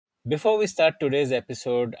Before we start today's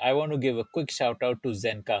episode, I want to give a quick shout out to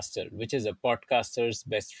Zencaster, which is a podcaster's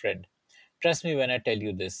best friend. Trust me when I tell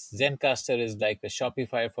you this, Zencaster is like a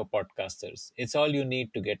Shopify for podcasters. It's all you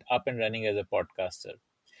need to get up and running as a podcaster.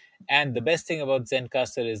 And the best thing about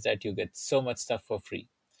Zencaster is that you get so much stuff for free.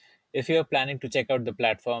 If you're planning to check out the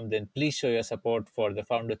platform, then please show your support for the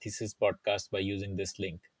Founder Thesis podcast by using this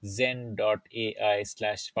link,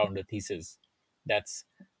 zen.ai/founder thesis. That's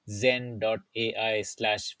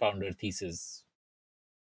zen.ai/founder thesis.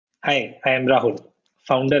 Hi, I am Rahul,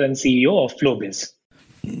 founder and CEO of FloBiz.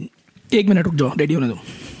 एक minute रुक जाओ, ready होने दो.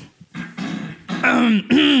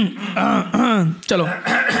 चलो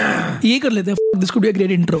ये कर लेते हैं. This could be a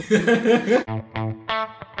great intro.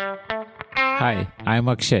 Hi, I'm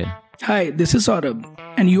Akshay. Hi, this is Saurabh,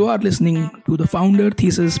 and you are listening to the Founder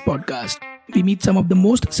Thesis podcast. We meet some of the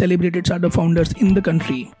most celebrated startup founders in the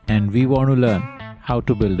country. And we want to learn how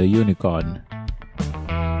to build a unicorn.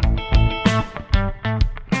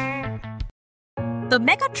 The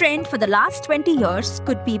mega trend for the last 20 years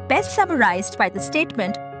could be best summarized by the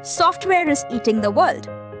statement, software is eating the world.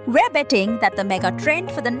 We're betting that the mega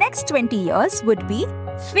trend for the next 20 years would be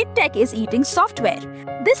fintech is eating software.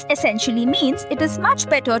 This essentially means it is much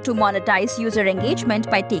better to monetize user engagement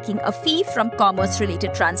by taking a fee from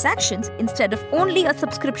commerce-related transactions instead of only a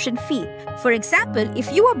subscription fee. For example,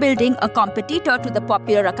 if you are building a competitor to the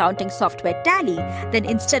popular accounting software Tally, then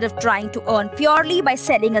instead of trying to earn purely by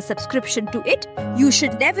selling a subscription to it, you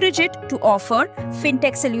should leverage it to offer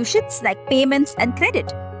fintech solutions like payments and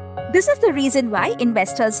credit. This is the reason why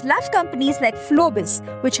investors love companies like FloBiz,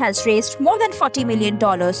 which has raised more than $40 million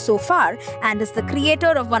so far and is the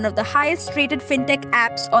creator of one of the highest rated fintech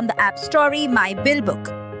apps on the App Store, My Bill Book.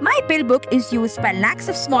 My Bill Book is used by lakhs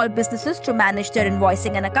of small businesses to manage their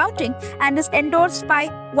invoicing and accounting and is endorsed by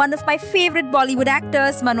one of my favorite Bollywood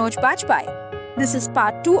actors, Manoj Bajpayee. This is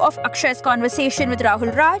part 2 of Akshay's conversation with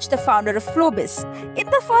Rahul Raj, the founder of FloBiz. In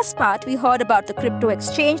the first part, we heard about the crypto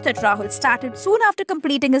exchange that Rahul started soon after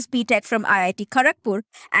completing his BTech from IIT Kharagpur.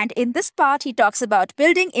 And in this part, he talks about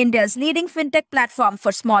building India's leading fintech platform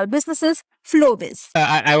for small businesses, FloBiz.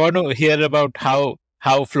 I want to hear about how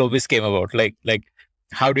FloBiz came about. Like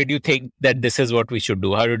how did you think that this is what we should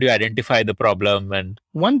do? How did you identify the problem? And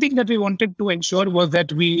One thing that we wanted to ensure was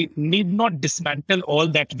that we need not dismantle all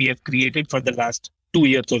that we have created for the last 2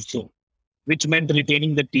 years or so, which meant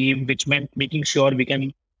retaining the team, which meant making sure we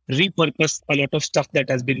can repurpose a lot of stuff that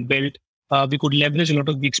has been built. We could leverage a lot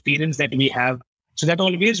of the experience that we have. So that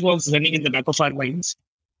always was running in the back of our minds.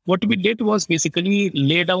 What we did was basically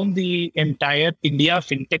lay down the entire India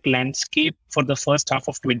fintech landscape for the first half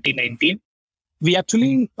of 2019. We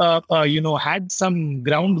actually, had some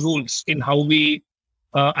ground rules in how we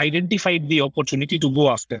identified the opportunity to go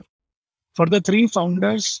after. For the three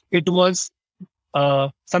founders, it was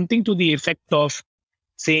something to the effect of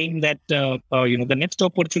saying that, the next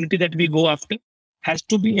opportunity that we go after has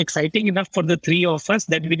to be exciting enough for the three of us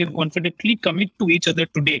that we can confidently commit to each other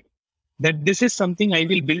today, that this is something I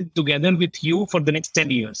will build together with you for the next 10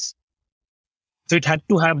 years. So it had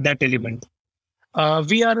to have that element.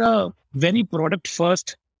 We are a very product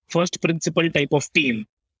first principle type of team.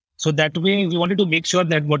 So that way we wanted to make sure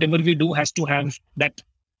that whatever we do has to have that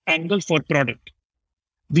angle for product.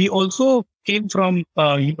 We also came from,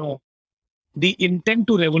 the intent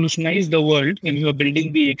to revolutionize the world when we were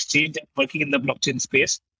building the exchange and working in the blockchain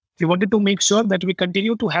space. We wanted to make sure that we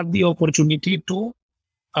continue to have the opportunity to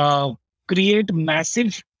create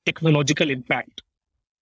massive technological impact.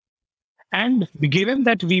 And given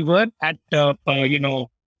that we were at,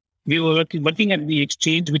 we were working at the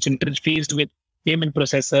exchange, which interfaced with payment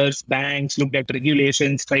processors, banks, looked at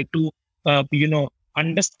regulations, tried to,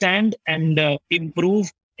 understand and improve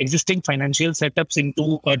existing financial setups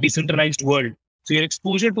into a decentralized world. So your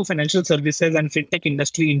exposure to financial services and fintech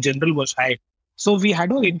industry in general was high. So we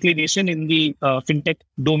had an inclination in the fintech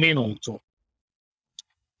domain also.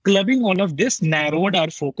 Clubbing all of this narrowed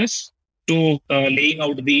our focus to laying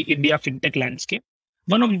out the India fintech landscape.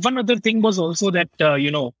 One other thing was also that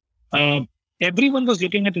everyone was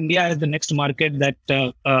looking at India as the next market that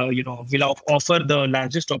will offer the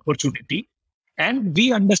largest opportunity, and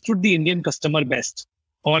we understood the Indian customer best.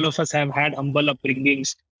 All of us have had humble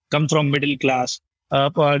upbringings, come from middle class,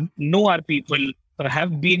 know our people,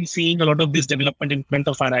 have been seeing a lot of this development in front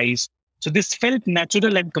of our eyes. So this felt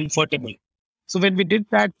natural and comfortable. So when we did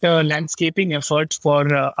that landscaping effort for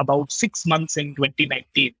about 6 months in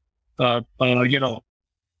 2019,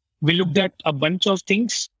 we looked at a bunch of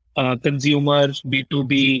things, consumer,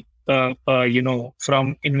 B2B,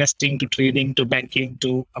 from investing to trading to banking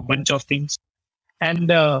to a bunch of things. And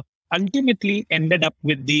ultimately ended up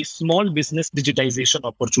with the small business digitization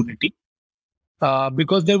opportunity,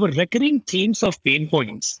 because there were recurring themes of pain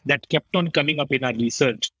points that kept on coming up in our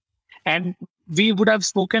research. And we would have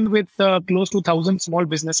spoken with close to 1,000 small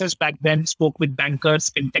businesses back then, spoke with bankers,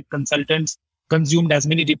 fintech consultants, consumed as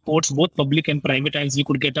many reports, both public and private, as we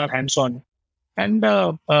could get our hands on. And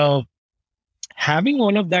having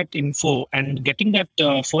all of that info and getting that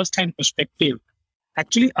first-hand perspective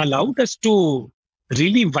actually allowed us to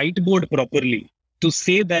really whiteboard properly to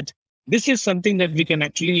say that this is something that we can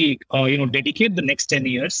actually dedicate the next 10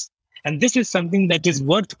 years, and this is something that is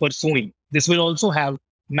worth pursuing. This will also have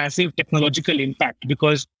massive technological impact,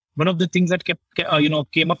 because one of the things that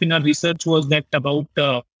came up in our research was that about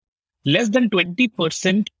less than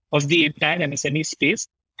 20% of the entire MSME space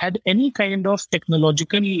had any kind of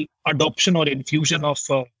technological adoption or infusion of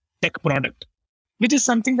tech product, which is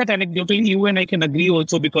something that anecdotally you and I can agree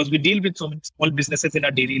also, because we deal with so many small businesses in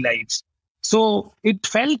our daily lives. So it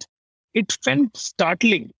felt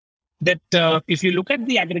startling that if you look at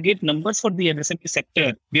the aggregate numbers for the MSME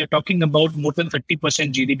sector, we are talking about more than 30%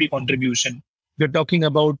 GDP contribution. We're talking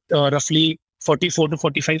about roughly 44 to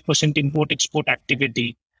 45% import-export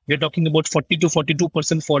activity. We're talking about 40 to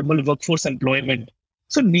 42% formal workforce employment.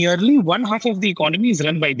 So nearly one half of the economy is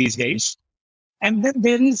run by these guys. And then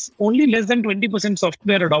there is only less than 20%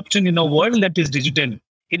 software adoption in a world that is digital,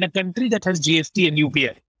 in a country that has GST and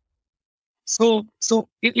UPI. So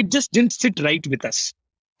it just didn't sit right with us.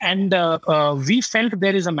 And we felt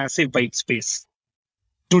there is a massive white space.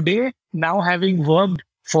 Today, now having worked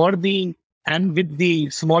for and with the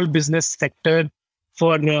small business sector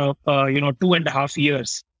for 2.5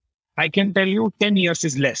 years, I can tell you 10 years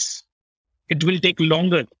is less. It will take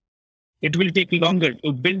longer. It will take longer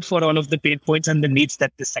to build for all of the pain points and the needs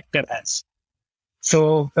that the sector has.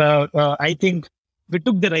 So I think we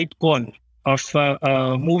took the right call of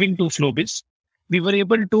moving to FloBiz. We were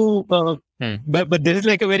able to... But this is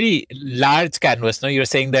like a very large canvas. No, you're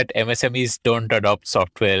saying that MSMEs don't adopt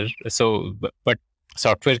software. So, but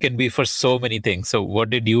software can be for so many things. So what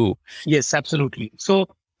did you... Yes, absolutely. So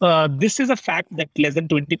this is a fact that less than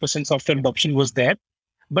 20% software adoption was there.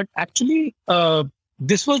 But actually,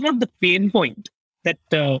 this was not the pain point that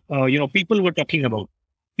people were talking about.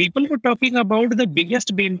 People were talking about the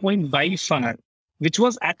biggest pain point by far, which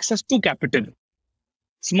was access to capital.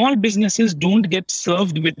 Small businesses don't get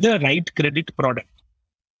served with the right credit product.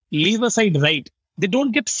 Leave aside right, they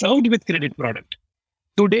don't get served with credit product.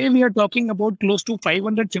 Today, we are talking about close to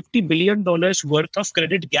 $550 billion worth of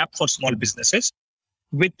credit gap for small businesses,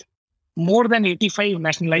 with more than 85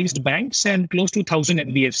 nationalized banks and close to 1,000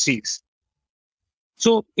 NBFCs.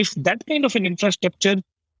 So if that kind of an infrastructure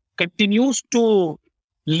continues to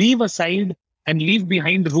leave aside and leave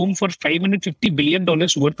behind room for $550 billion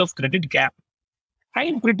worth of credit gap, I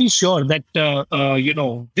am pretty sure that,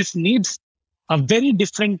 this needs a very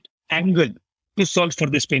different angle to solve for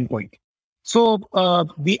this pain point. So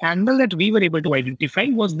the angle that we were able to identify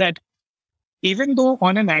was that even though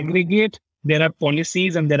on an aggregate, there are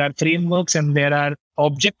policies and there are frameworks and there are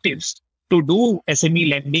objectives to do SME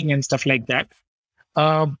lending and stuff like that,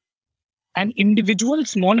 an individual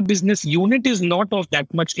small business unit is not of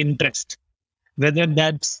that much interest, whether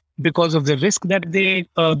that's because of the risk that they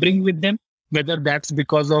bring with them, whether that's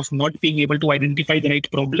because of not being able to identify the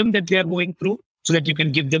right problem that they are going through so that you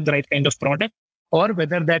can give them the right kind of product, or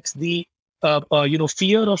whether that's the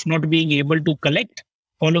fear of not being able to collect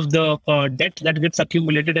all of the debt that gets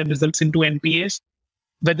accumulated and results into NPAs,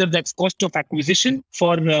 whether that's cost of acquisition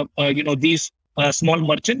for these small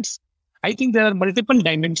merchants. I think there are multiple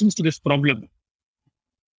dimensions to this problem.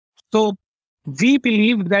 So we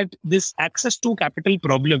believe that this access to capital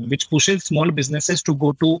problem, which pushes small businesses to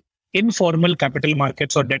go to informal capital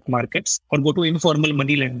markets or debt markets, or go to informal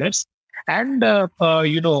money lenders and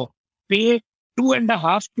pay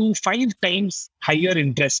 2.5 to 5 times higher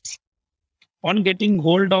interest on getting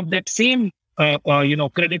hold of that same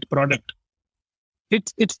credit product.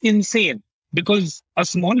 It's insane, because a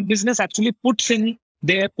small business actually puts in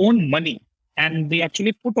their own money and they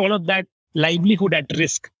actually put all of that livelihood at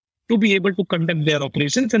risk to be able to conduct their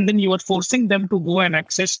operations, and then you are forcing them to go and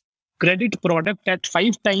access credit product at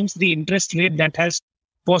 5 times the interest rate that has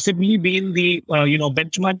possibly been the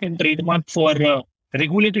benchmark and trademark for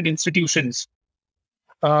regulated institutions.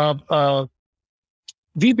 We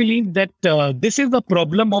believe that this is the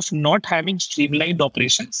problem of not having streamlined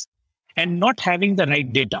operations and not having the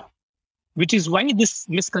right data, which is why this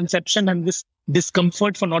misconception and this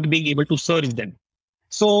discomfort for not being able to serve them.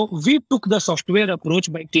 So we took the software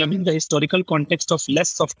approach by clubbing the historical context of less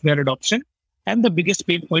software adoption and the biggest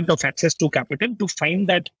pain point of access to capital to find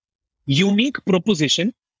that unique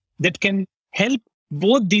proposition that can help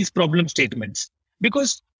both these problem statements.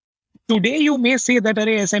 Because today you may say that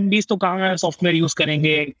अरे SMBs तो कहाँ software use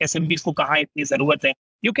करेंगे, SMBs को कहाँ इतनी जरूरत है.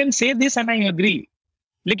 You can say this and I agree.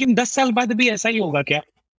 लेकिन 10 साल बाद भी ऐसा ही होगा क्या?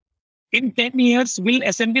 In 10 years, will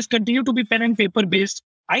SMBs continue to be pen and paper based?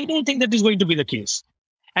 I don't think that is going to be the case.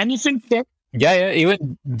 And if in tech, Yeah.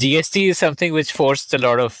 Even GST is something which forced a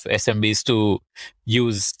lot of SMBs to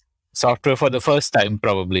use software for the first time,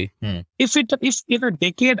 probably. if in a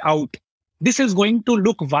decade out, this is going to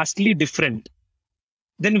look vastly different,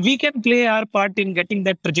 then we can play our part in getting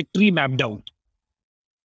that trajectory mapped out.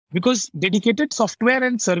 Because dedicated software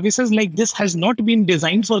and services like this has not been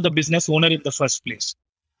designed for the business owner in the first place.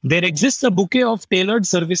 There exists a bouquet of tailored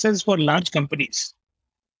services for large companies.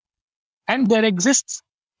 And there exists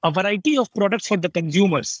a variety of products for the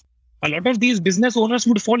consumers. A lot of these business owners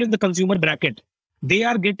would fall in the consumer bracket. They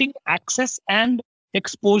are getting access and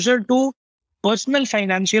exposure to personal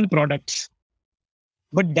financial products.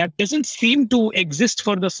 But that doesn't seem to exist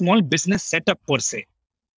for the small business setup per se.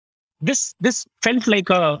 This felt like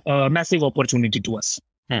a massive opportunity to us.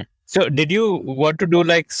 So did you want to do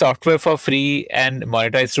like software for free and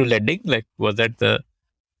monetize through lending? Like, was that the...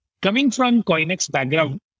 Coming from Coinex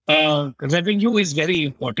background, revenue is very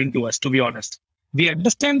important to us, to be honest. We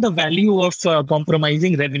understand the value of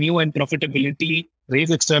compromising revenue and profitability, raise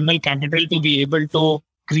external capital to be able to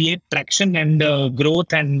create traction and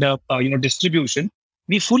growth and distribution.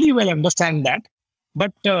 We fully well understand that,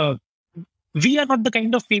 but we are not the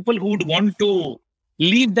kind of people who would want to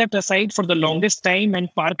leave that aside for the longest time and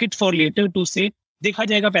park it for later to say, देखा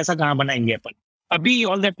जाएगा पैसा कहाँ बनाएंगे अपन. Abhi,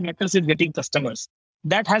 all that matters is getting customers.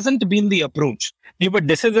 That hasn't been the approach. Yeah, but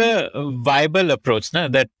this is a viable approach, na?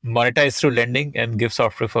 That monetize through lending and give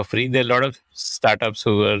software for free. There are a lot of startups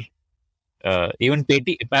who are even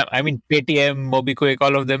Paytm, MobiKwik,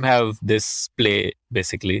 all of them have this play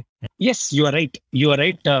basically. Yes, you are right. You are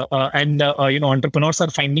right. And entrepreneurs are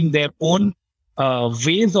finding their own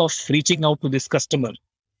ways of reaching out to this customer.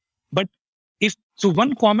 But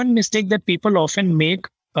one common mistake that people often make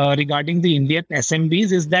regarding the Indian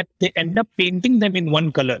SMBs is that they end up painting them in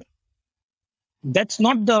one color. That's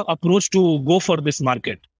not the approach to go for this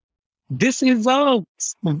market. This is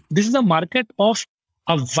a market of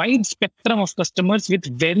a wide spectrum of customers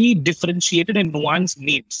with very differentiated and nuanced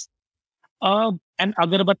needs. An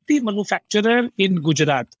agarbatti manufacturer in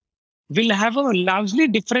Gujarat will have a largely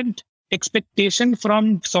different expectation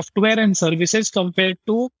from software and services compared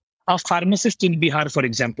to a pharmacist in Bihar, for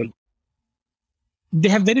example. They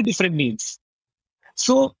have very different needs.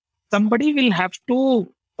 So somebody will have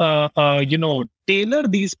to, tailor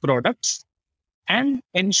these products and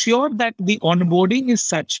ensure that the onboarding is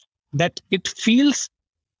such that it feels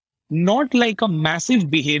not like a massive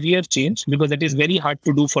behavior change, because that is very hard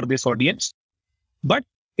to do for this audience, but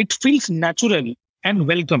it feels natural and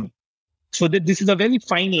welcome. So that this is a very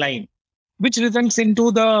fine line, which results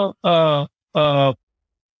into the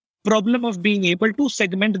problem of being able to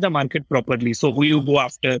segment the market properly. So who you go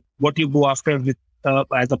after, what you go after with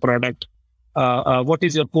as a product, what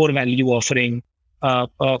is your core value offering,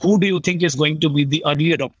 who do you think is going to be the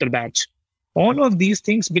early adopter batch. All of these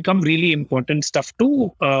things become really important stuff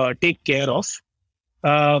to take care of,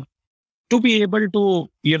 to be able to,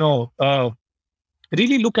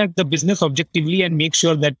 really look at the business objectively and make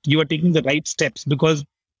sure that you are taking the right steps, because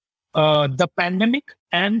the pandemic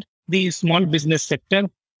and the small business sector,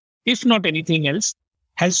 if not anything else,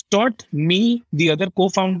 has taught me, the other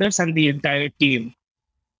co-founders and the entire team,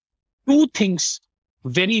 two things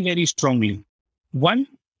very, very strongly. One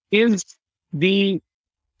is the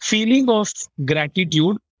feeling of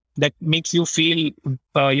gratitude that makes you feel,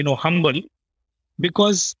 humble,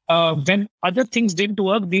 because when other things didn't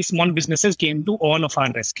work, these small businesses came to all of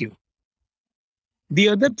our rescue. The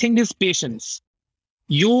other thing is patience.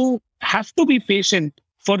 You have to be patient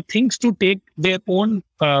for things to take their own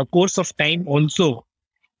course of time also,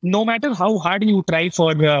 no matter how hard you try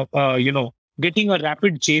for, getting a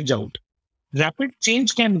rapid change out. Rapid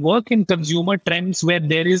change can work in consumer trends where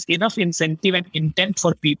there is enough incentive and intent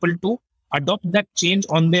for people to adopt that change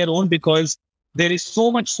on their own, because there is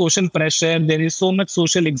so much social pressure, there is so much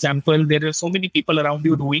social example, there are so many people around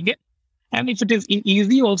you doing it. And if it is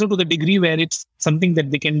easy also to the degree where it's something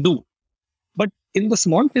that they can do. But in the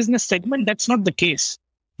small business segment, that's not the case.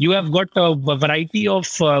 You have got a variety of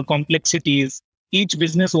complexities. Each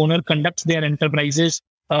business owner conducts their enterprises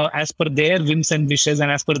as per their whims and wishes and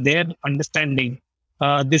as per their understanding.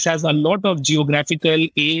 This has a lot of geographical,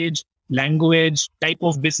 age, language, type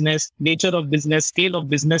of business, nature of business, scale of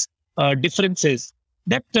business differences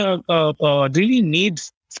that really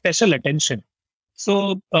needs special attention.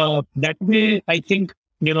 So that way, I think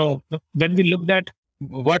when we looked at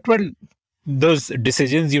What were those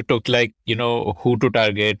decisions you took, like, who to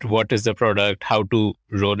target, what is the product, how to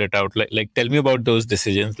roll it out? Like tell me about those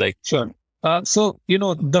decisions. Like, Sure.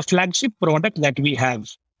 The flagship product that we have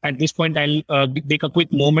at this point, I'll take a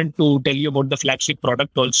quick moment to tell you about the flagship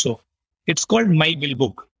product also. It's called My Bill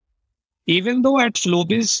Book. Even though at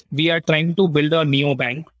FloBiz, we are trying to build a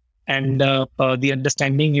neobank, and the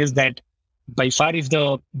understanding is that by far, if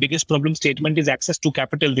the biggest problem statement is access to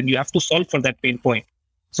capital, then you have to solve for that pain point.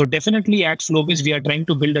 So definitely at FloBiz, we are trying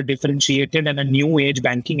to build a differentiated and a new age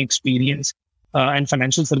banking experience and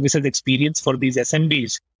financial services experience for these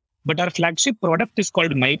SMBs. But our flagship product is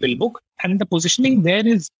called My Bill Book, and the positioning there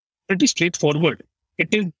is pretty straightforward.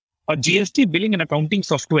 It is a GST billing and accounting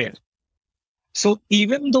software. So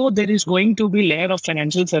even though there is going to be layer of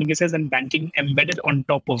financial services and banking embedded on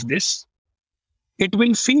top of this, it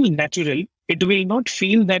will feel natural. It will not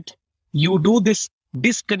feel that you do this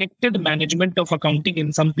disconnected management of accounting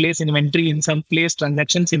in some place, inventory in some place,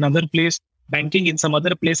 transactions in other place, banking in some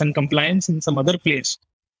other place, and compliance in some other place,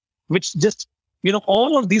 which just,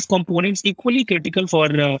 all of these components equally critical for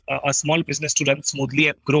a small business to run smoothly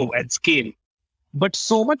and grow and scale. But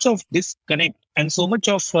so much of disconnect and so much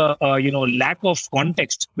of lack of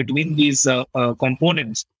context between these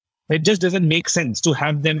components, it just doesn't make sense to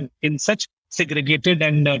have them in such segregated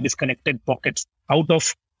and disconnected pockets out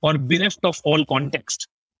of or bereft of all context.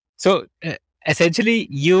 so essentially,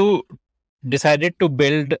 you decided to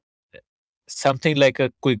build something like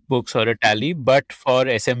a QuickBooks or a Tally, but for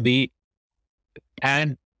SMB,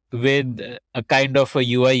 and with a kind of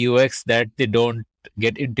a UI UX that they don't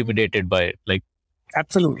get intimidated by it. Like,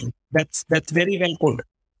 Absolutely. That's very well put.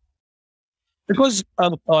 Because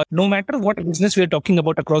no matter what business we're talking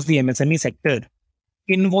about across the MSME sector,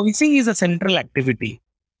 invoicing is a central activity.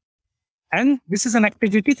 And this is an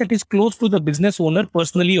activity that is close to the business owner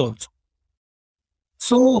personally also.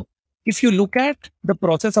 So if you look at the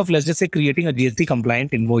process of, let's just say, creating a GST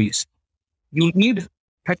compliant invoice, you need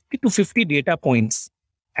 30 to 50 data points,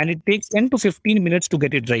 and it takes 10 to 15 minutes to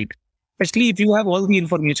get it right, especially if you have all the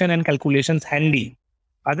information and calculations handy.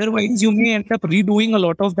 Otherwise, you may end up redoing a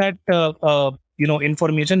lot of that,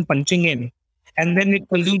 information punching in, and then it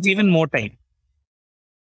consumes even more time.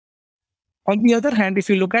 On the other hand, if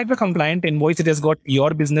you look at the compliant invoice, it has got your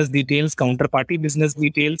business details, counterparty business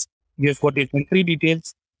details, you've got inventory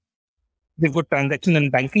details, you've got transaction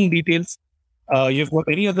and banking details, you've got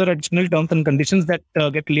any other additional terms and conditions that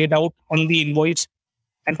get laid out on the invoice.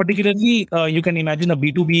 And particularly, you can imagine a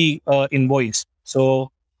B2B invoice.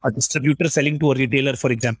 So a distributor selling to a retailer,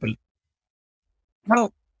 for example. Now,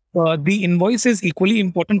 the invoice is equally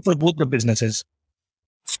important for both the businesses.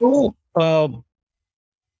 So,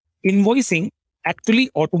 invoicing actually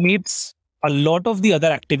automates a lot of the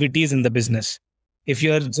other activities in the business. If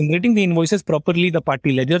you are generating the invoices properly, the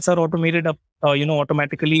party ledgers are automated up,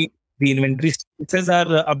 automatically. The inventory statuses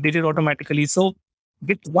are updated automatically. So,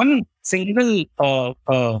 with one single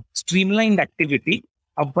streamlined activity,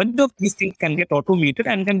 a bunch of these things can get automated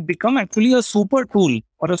and can become actually a super tool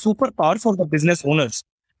or a super power for the business owners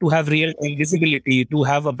to have real-time visibility, to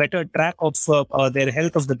have a better track of their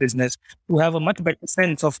health of the business, to have a much better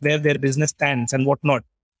sense of where their business stands and whatnot.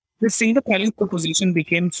 This single value proposition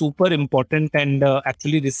became super important and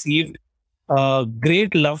actually received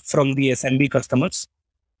great love from the SMB customers.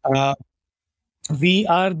 We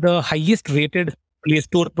are the highest rated Play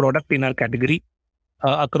Store product in our category.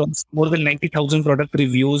 Across more than 90,000 product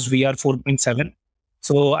reviews, we are 4.7.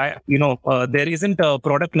 So, there isn't a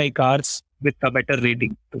product like ours with a better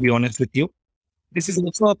rating, to be honest with you. This is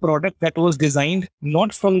also a product that was designed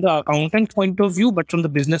not from the accountant point of view, but from the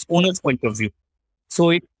business owner's point of view. So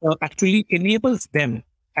it actually enables them,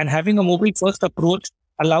 and having a mobile first approach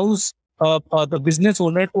allows the business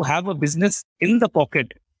owner to have a business in the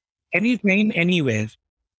pocket, anytime, anywhere,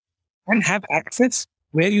 and have access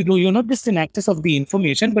where you're not just in access of the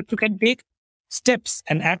information, but you can take steps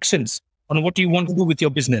and actions on what you want to do with your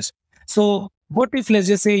business. So what if, let's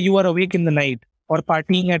just say, you are awake in the night or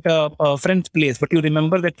partying at a friend's place, but you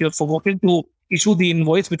remember that you have forgotten to issue the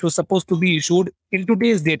invoice, which was supposed to be issued in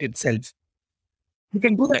today's date itself. You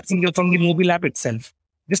can do that from the mobile app itself,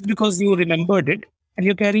 just because you remembered it and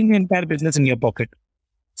you're carrying the entire business in your pocket.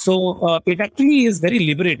 So it actually is very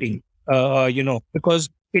liberating, because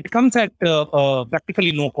it comes at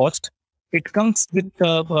practically no cost. It comes with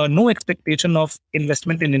no expectation of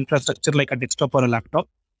investment in infrastructure like a desktop or a laptop.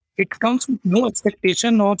 It comes with no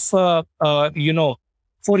expectation of, for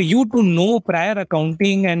you to know prior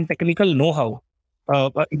accounting and technical know-how.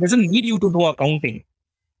 It doesn't need you to know accounting.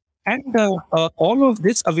 And all of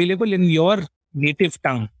this available in your native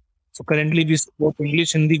tongue. So currently we support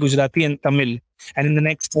English, Hindi, Gujarati, and Tamil. And in the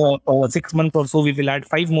next 6 months or so, we will add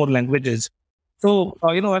 5 more languages. So,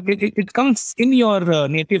 it comes in your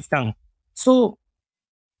native tongue. So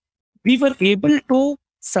we were able to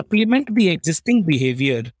supplement the existing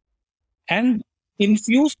behavior and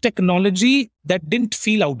infuse technology that didn't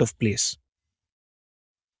feel out of place,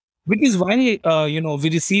 which is why we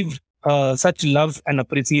received such love and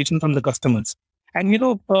appreciation from the customers. And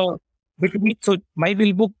so my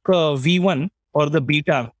will book V1 or the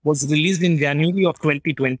beta was released in January of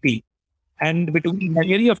 2020, and between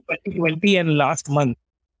January of 2020 and last month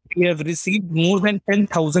we have received more than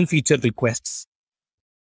 10,000 feature requests.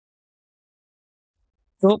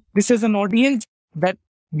 So this is an audience that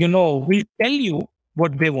will tell you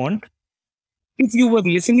what they want if you were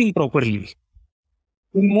listening properly.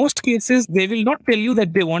 In most cases, they will not tell you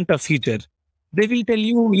that they want a feature. They will tell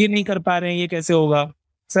you, ये नहीं कर पा रहे हैं, ये कैसे होगा?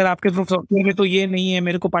 Sir आपके सॉफ्टवेयर में तो ये नहीं है,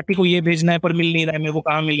 मेरे को पार्टी को ये भेजना है पर मिल नहीं रहा है, मेरे को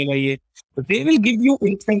कहाँ मिलेगा ये? So they will give you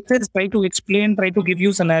instances, try to explain, try to give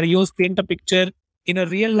you scenarios, paint a picture in a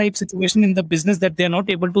real life situation in the business that they are not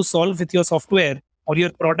able to solve with your software or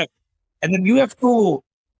your product. And then you have to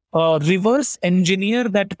reverse engineer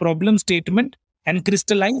that problem statement and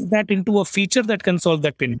crystallize that into a feature that can solve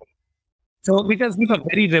that pain point. So it has been a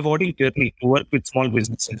very rewarding journey to work with small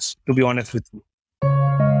businesses, to be honest with you.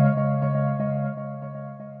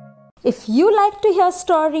 If you like to hear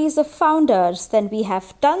stories of founders, then we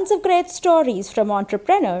have tons of great stories from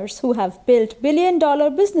entrepreneurs who have built billion-dollar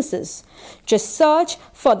businesses. Just search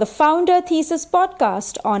for the Founder Thesis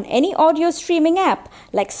podcast on any audio streaming app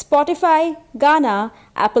like Spotify, Gaana,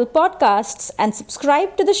 Apple Podcasts, and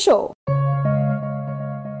subscribe to the show.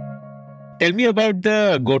 Tell me about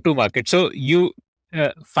the go-to market. So you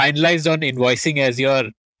finalized on invoicing as your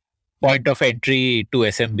point of entry to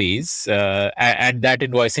SMBs, and that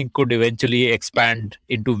invoicing could eventually expand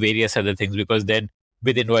into various other things, because then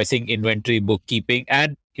with invoicing, inventory, bookkeeping,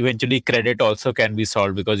 and eventually credit also can be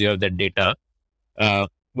solved because you have that data.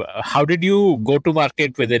 How did you go to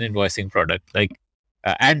market with an invoicing product?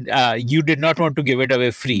 And you did not want to give it away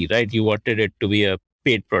free, right? You wanted it to be a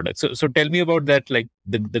paid product. So tell me about that, like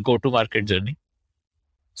the go-to-market journey.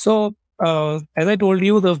 So as I told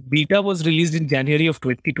you, the beta was released in January of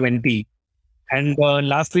 2020. And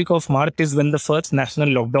last week of March is when the first national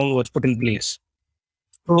lockdown was put in place.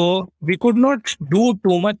 So we could not do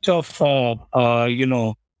too much of,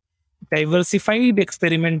 diversified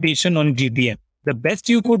experimentation on GTM. The best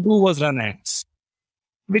you could do was run ads,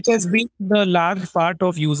 which has been the large part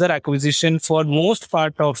of user acquisition for most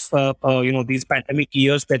part of these pandemic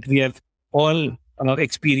years that we have all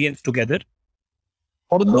experienced together.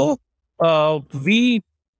 Although we,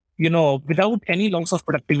 without any loss of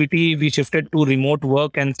productivity, we shifted to remote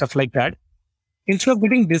work and stuff like that. Instead of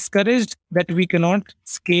getting discouraged that we cannot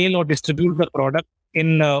scale or distribute the product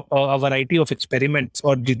in a variety of experiments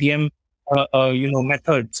or GTM,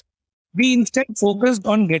 methods, we instead focused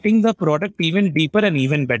on getting the product even deeper and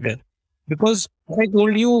even better. Because as I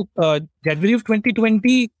told you, January of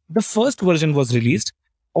 2020, the first version was released.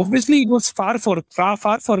 Obviously, it was far from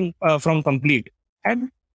complete,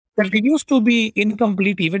 and continues to be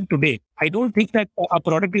incomplete even today. I don't think that a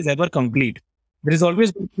product is ever complete. There is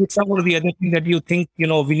always some or the other thing that you think, we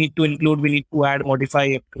need to include, we need to add, modify,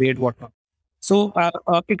 upgrade, whatnot. So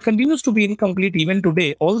it continues to be incomplete even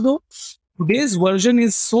today. Although today's version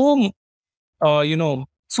is so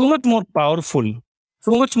much more powerful,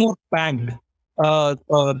 so much more packed,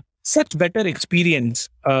 such better experience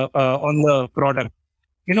on the product.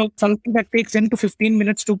 Something that takes 10 to 15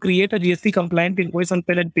 minutes to create a GST compliant invoice on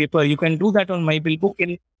pen and paper, you can do that on My Bill Book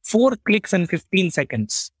in 4 clicks and 15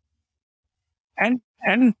 seconds. And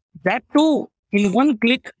that too, in 1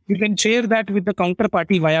 click, you can share that with the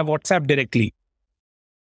counterparty via WhatsApp directly.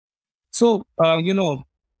 So, the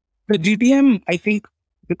GTM, I think,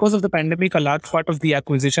 because of the pandemic, a large part of the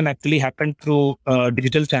acquisition actually happened through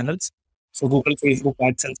digital channels. So Google, Facebook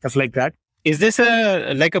ads and stuff like that. Is this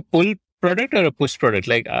a pull product or a push product?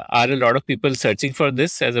 Are a lot of people searching for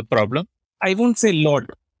this as a problem? I won't say lot.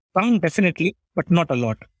 Some definitely, but not a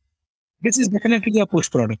lot. This is definitely a push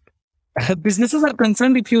product. Businesses are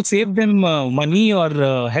concerned if you save them money or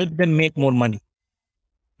help them make more money.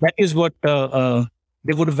 That is what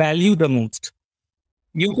they would value the most.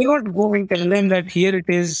 You cannot go and tell them that here it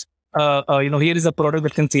is, here is a product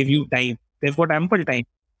that can save you time. They've got ample time.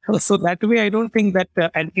 So that way, I don't think that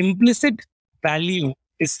an implicit value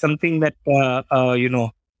is something that,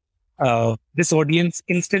 this audience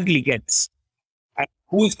instantly gets. And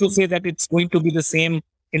who is to say that it's going to be the same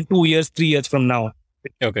in 2 years, 3 years from now?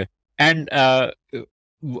 Okay. And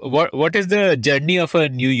What is the journey of a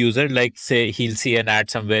new user? Like, say he'll see an ad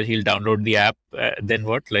somewhere, he'll download the app. Then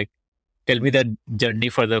what? Like, tell me the journey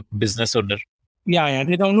for the business owner. Yeah.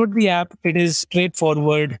 They download the app. It is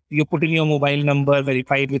straightforward. You put in your mobile number,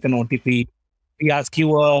 verified with an OTP. We ask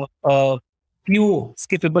you a few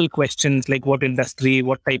skippable questions like what industry,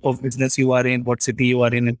 what type of business you are in, what city you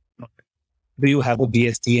are in, and do you have a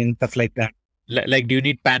GST and stuff like that. Like, do you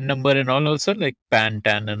need PAN number and all also? Like PAN,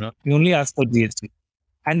 TAN and all? We only ask for GST.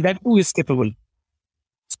 And that too is skippable.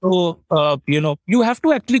 So, you have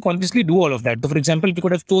to actually consciously do all of that. So, for example, we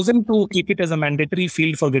could have chosen to keep it as a mandatory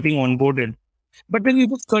field for getting onboarded. But then you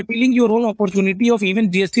were curtailing your own opportunity of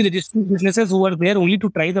even GST registered businesses who are there only to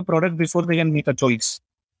try the product before they can make a choice.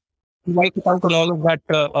 Wipe it out on all of that,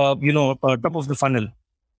 top of the funnel.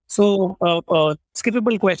 So,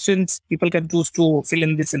 skippable questions, people can choose to fill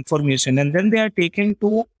in this information, and then they are taken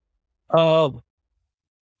to uh,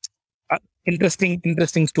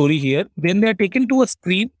 interesting story here. Then they are taken to a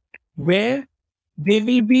screen where they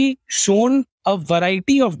will be shown a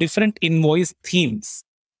variety of different invoice themes.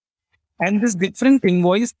 And these different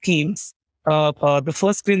invoice themes, the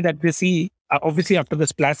first screen that they see, obviously after the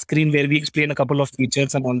splash screen where we explain a couple of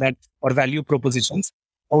features and all that, or value propositions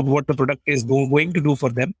of what the product is going to do for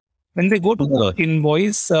them. When they go to the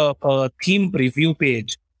invoice theme preview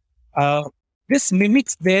page, this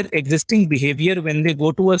mimics their existing behavior when they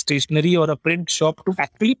go to a stationery or a print shop to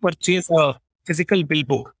actually purchase a physical bill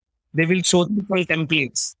book. They will show them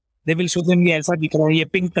templates. They will show them ये ऐसा दिख रहा है, ये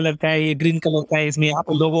pink colour का है, ये green colour का है, इसमें यहाँ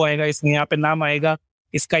पे लोगो आएगा, इसमें यहाँ पे नाम आएगा,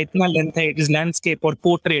 इसका इतना लेंथ है, it is landscape or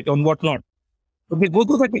portrait or what not. So they go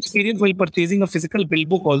through that experience while purchasing a physical bill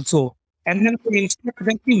book also. And then they instruct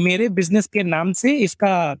them कि मेरे business के नाम से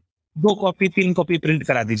इसका 2 कॉपी 3 कॉपी प्रिंट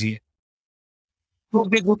करा दीजिए. So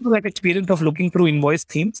they go through that experience of looking through invoice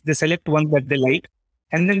themes. They select one that they like,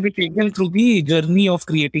 and then we take them through the journey of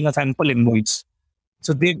creating a sample invoice.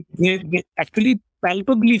 So they actually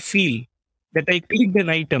palpably feel that I clicked an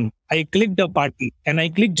item, I clicked a party, and I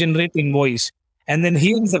clicked generate invoice. And then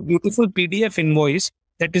here is a beautiful PDF invoice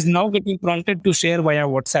that is now getting prompted to share via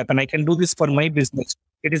WhatsApp. And I can do this for my business.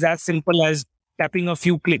 It is as simple as tapping a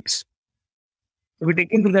few clicks. So we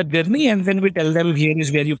take into that journey, and then we tell them here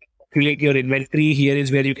is where you can populate your inventory, here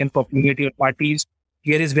is where you can populate your parties,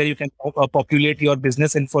 here is where you can populate your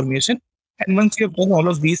business information. And once you have done all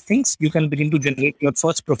of these things, you can begin to generate your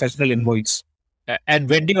first professional invoice. And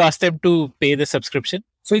when do you ask them to pay the subscription?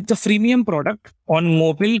 So it's a freemium product on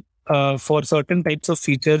mobile. For certain types of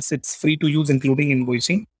features, it's free to use, including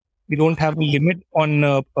invoicing. We don't have a limit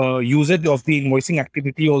on usage of the invoicing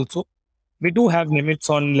activity also. We do have limits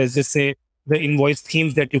on, let's just say, the invoice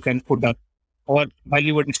themes that you can put up or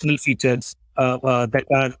value additional features that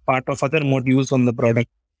are part of other modules on the product.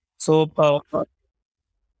 So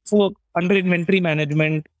under inventory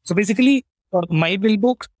management, so basically my bill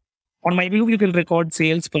book, on my bill book, you can record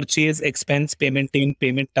sales, purchase, expense, payment in,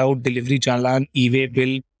 payment out, delivery challan, e-way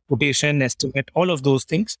bill, quotation, estimate, all of those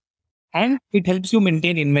things. And it helps you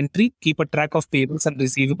maintain inventory, keep a track of payables and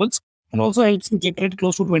receivables, and also helps you generate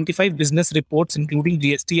close to 25 business reports, including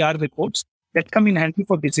GSTR reports that come in handy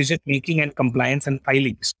for decision making and compliance and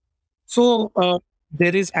filings. So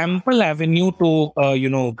there is ample avenue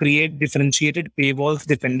to create differentiated paywalls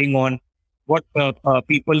depending on what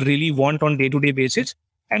people really want on day-to-day basis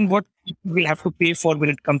and what people will have to pay for when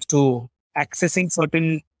it comes to accessing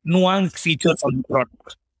certain nuanced features on the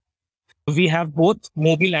product. We have both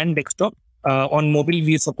mobile and desktop. On mobile,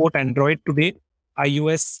 we support Android today.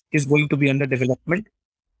 iOS is going to be under development.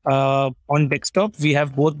 On desktop, we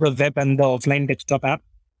have both the web and the offline desktop app.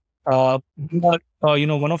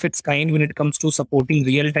 One of its kind when it comes to supporting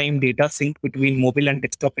real-time data sync between mobile and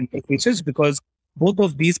desktop interfaces, because both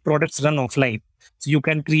of these products run offline. So you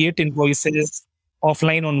can create invoices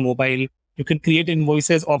offline on mobile. You can create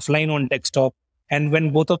invoices offline on desktop. And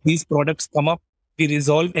when both of these products come up, we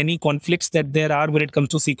resolve any conflicts that there are when it comes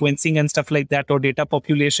to sequencing and stuff like that or data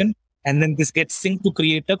population. And then this gets synced to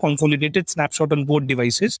create a consolidated snapshot on both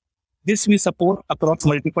devices. This we support across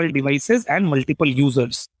multiple devices and multiple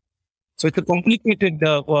users. So it's a complicated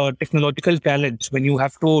technological challenge when you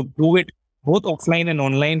have to do it both offline and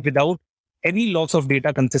online without any loss of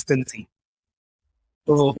data consistency.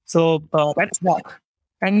 So that's that.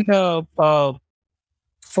 And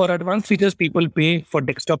for advanced features, people pay. For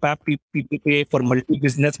desktop app, people pay. For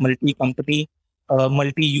multi-business, multi-company,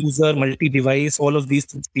 multi-user, multi-device, all of these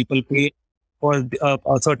things people pay. For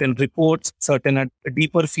certain reports, certain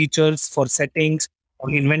deeper features, for settings,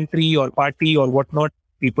 on inventory or party or whatnot,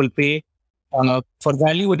 people pay. For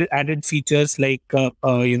value-added features like,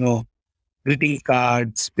 greeting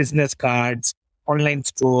cards, business cards, online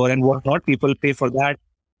store and whatnot, people pay for that.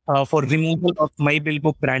 for removal of my bill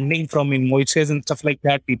book branding from invoices and stuff like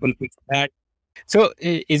that. People pick that. So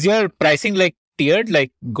is your pricing like tiered,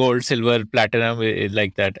 like gold, silver, platinum,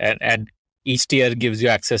 like that? And each tier gives you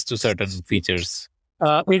access to certain features.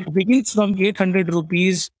 It begins from 800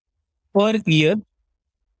 rupees per year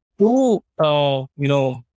to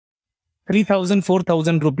 3,000,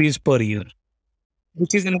 4,000 rupees per year,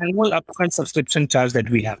 which is an annual upfront subscription charge that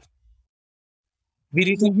we have. We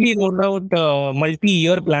recently rolled out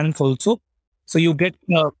multi-year plans also, so you get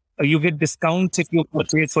discounts if you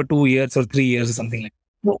purchase for 2 years or 3 years or something like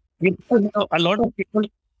that. So a lot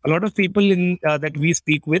of people in that we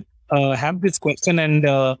speak with have this question and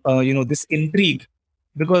this intrigue,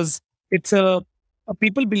 because it's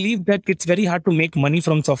people believe that it's very hard to make money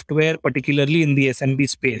from software, particularly in the SMB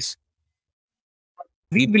space.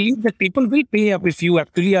 We believe that people will pay up if you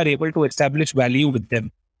actually are able to establish value with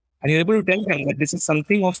them. And you're able to tell them that this is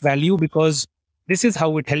something of value because this is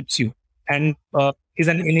how it helps you and is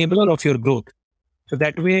an enabler of your growth. So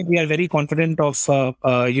that way, we are very confident of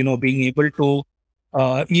being able to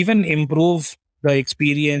even improve the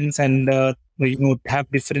experience and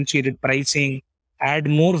have differentiated pricing, add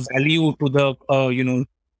more value to the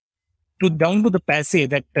to down to the passe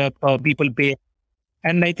that people pay.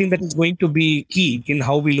 And I think that is going to be key in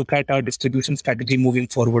how we look at our distribution strategy moving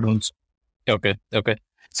forward also. Okay.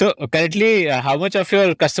 So currently, how much of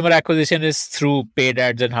your customer acquisition is through paid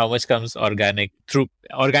ads and how much comes organic? Through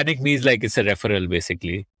organic means like it's a referral,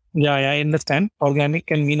 basically. Yeah, I understand. Organic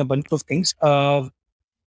can mean a bunch of things. I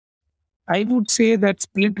would say that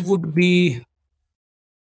split would be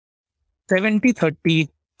 70-30,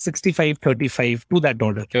 65-35 to that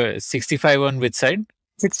order. 65 on which side?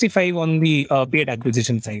 65 on the paid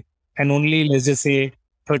acquisition side, and only, let's just say,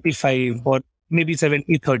 35 or maybe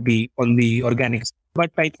 70-30 on the organics.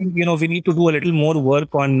 But I think, we need to do a little more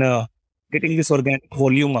work on getting this organic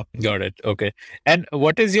volume up. Got it. Okay. And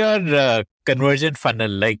what is your conversion funnel?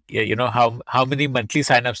 Like, how many monthly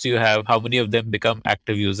signups do you have? How many of them become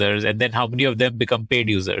active users? And then how many of them become paid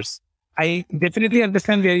users? I definitely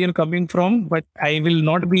understand where you're coming from, but I will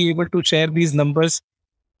not be able to share these numbers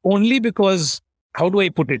only because, how do I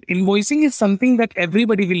put it? Invoicing is something that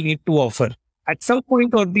everybody will need to offer. At some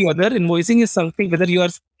point or the other, invoicing is something, whether you are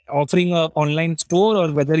offering an online store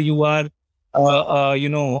or whether you are,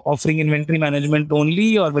 offering inventory management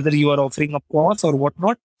only, or whether you are offering a course or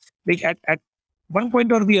whatnot. Like at one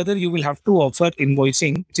point or the other, you will have to offer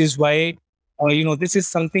invoicing, which is why, this is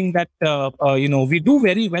something that, we do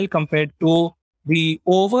very well compared to the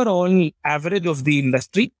overall average of the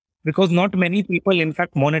industry, because not many people, in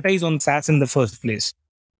fact, monetize on SaaS in the first place.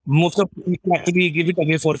 Most of the people actually give it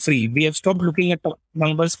away for free. We have stopped looking at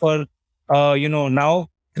numbers for, now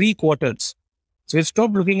 3 quarters. So we've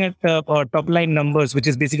stopped looking at top line numbers, which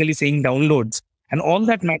is basically saying downloads. And all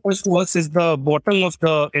that matters to us is the bottom of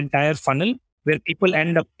the entire funnel where people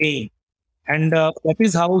end up paying. And that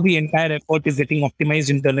is how the entire effort is getting optimized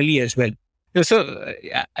internally as well. So,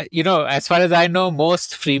 as far as I know,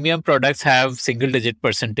 most freemium products have single-digit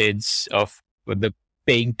percentage of the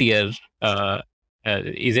paying tier.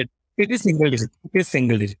 Is it? It is single digit. It is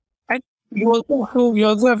single digit. And you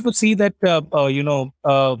also have to see that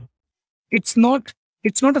it's not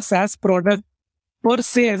a SaaS product per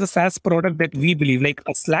se as a SaaS product that we believe. Like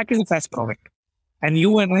a Slack is a SaaS product, and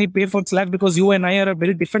you and I pay for Slack because you and I are a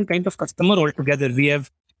very different kind of customer altogether. We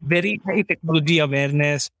have very high technology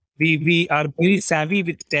awareness. We are very savvy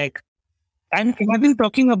with tech. And imagine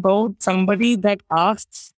talking about somebody that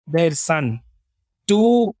asks their son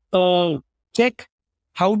to check,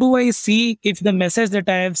 how do I see if the message that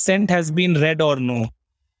I have sent has been read or no?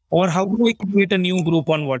 Or how do I create a new group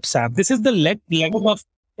on WhatsApp? This is the level of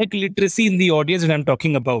tech literacy in the audience that I'm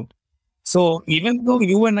talking about. So even though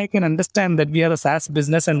you and I can understand that we are a SaaS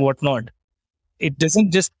business and whatnot, it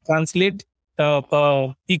doesn't just translate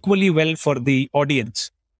equally well for the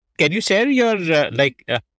audience. Can you share your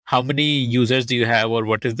how many users do you have, or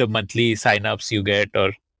what is the monthly signups you get,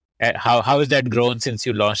 or how has that grown since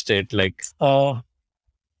you launched it?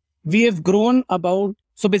 We have grown about,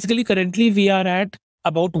 so basically currently we are at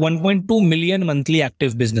about 1.2 million monthly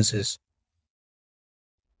active businesses.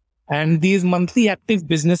 And these monthly active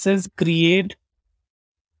businesses create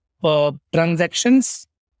transactions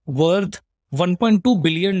worth $1.2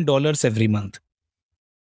 billion every month.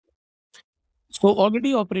 So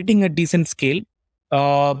already operating at decent scale.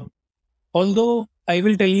 Although I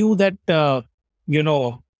will tell you that,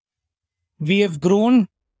 we have grown,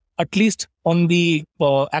 at least on the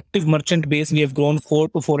active merchant base, we have grown 4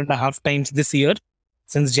 to 4.5 times this year,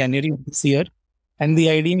 since January of this year. And the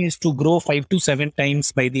idea is to grow 5 to 7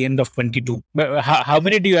 times by the end of 22. But how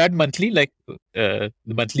many do you add monthly? Like the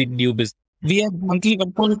monthly new business? We have monthly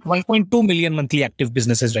 1.2 million monthly active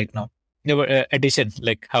businesses right now. No, addition,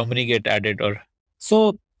 like how many get added or?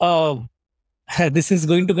 So this is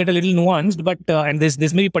going to get a little nuanced, but and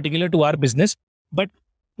this may be particular to our business. But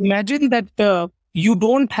imagine that you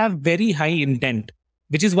don't have very high intent,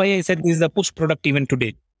 which is why I said this is a push product even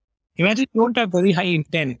today. Imagine you don't have very high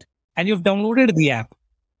intent and you've downloaded the app.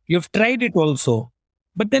 You've tried it also,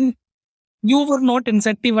 but then you were not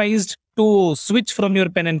incentivized to switch from your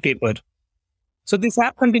pen and paper. So this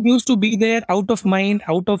app continues to be there, out of mind,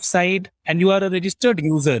 out of sight, and you are a registered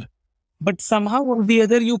user. But somehow or the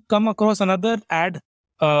other, you come across another ad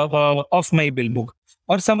of My Billbook,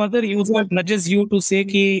 or some other user nudges you to say,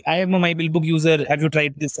 "Ki, I am a My Billbook user. Have you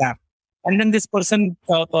tried this app?" And then this person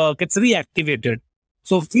gets reactivated.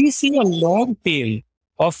 So we see a long tail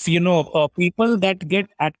of people that get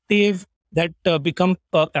active, that become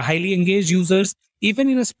highly engaged users, even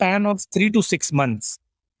in a span of 3 to 6 months.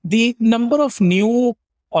 The number of new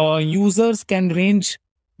users can range,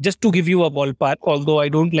 just to give you a ballpark, although I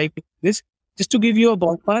don't like this, just to give you a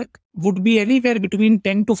ballpark, would be anywhere between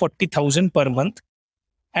 10 to 40,000 per month.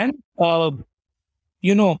 And,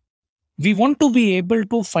 we want to be able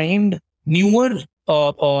to find newer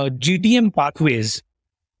GTM pathways,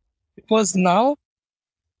 because now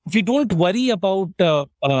we don't worry about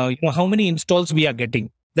how many installs we are getting.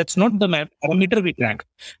 That's not the parameter we track.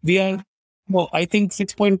 We are, I think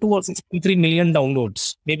 6.2 or 6.3 million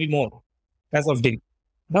downloads, maybe more as of date.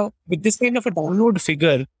 Now, with this kind of a download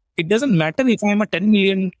figure, it doesn't matter if I'm a 10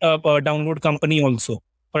 million download company also,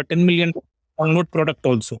 or 10 million download product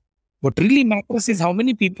also. What really matters is how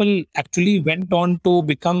many people actually went on to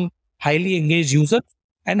become highly engaged users,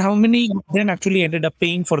 and how many then actually ended up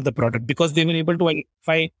paying for the product because they were able to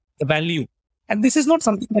identify the value. And this is not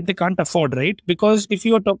something that they can't afford, right? Because if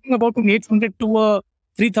you are talking about an 800 to a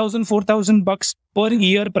 3,000, 4,000 bucks per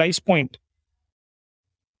year price point,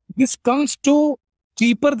 this comes to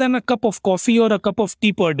cheaper than a cup of coffee or a cup of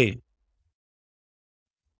tea per day.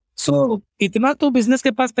 So इतना तो business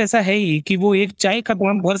के पास पैसा है ही कि वो एक चाय का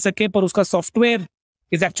दाम भर सके, पर उसका software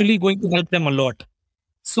is actually going to help them a lot.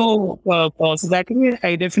 So that way,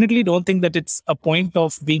 I definitely don't think that it's a point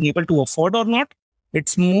of being able to afford or not.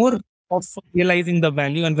 It's more of realizing the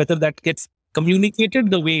value and whether that gets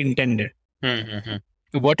communicated the way intended.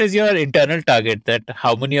 Mm-hmm. What is your internal target, that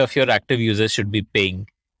how many of your active users should be paying?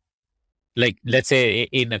 Like, let's say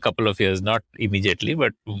in a couple of years, not immediately,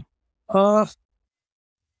 but...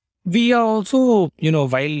 We are also,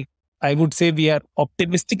 while I would say we are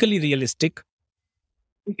optimistically realistic,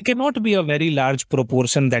 it cannot be a very large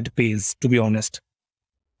proportion that pays, to be honest.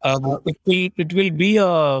 It will be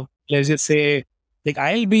let's just say, like,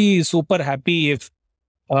 I'll be super happy if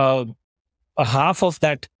a half of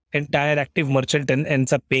that entire active merchant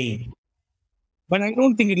ends up paying. But I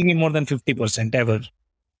don't think it'll be more than 50% ever.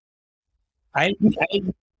 I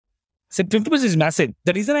said 50% is massive.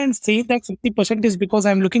 The reason I'm saying that 50% is because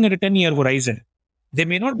I'm looking at a 10-year horizon. They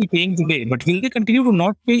may not be paying today, but will they continue to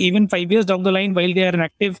not pay even 5 years down the line while they are an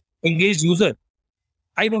active, engaged user?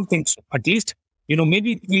 I don't think so. At least,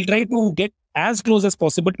 maybe we'll try to get as close as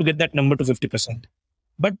possible to get that number to 50%.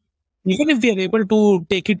 But even if we are able to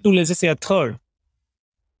take it to, let's just say, a third,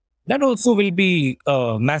 that also will be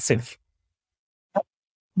massive.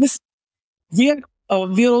 We are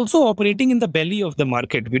also operating in the belly of the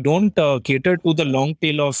market. We don't cater to the long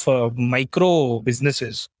tail of micro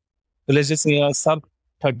businesses. So let's just say a sub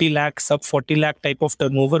 30 lakh, sub 40 lakh type of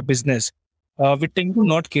turnover business. We tend to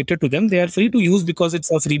not cater to them. They are free to use because it's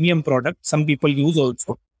a freemium product. Some people use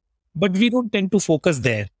also. But we don't tend to focus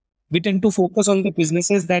there. We tend to focus on the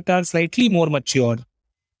businesses that are slightly more mature,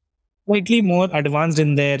 slightly more advanced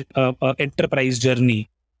in their enterprise journey.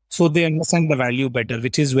 So they understand the value better,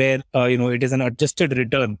 which is where, it is an adjusted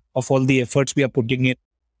return of all the efforts we are putting in.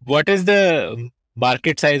 What is the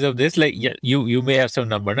market size of this? Like, you may have some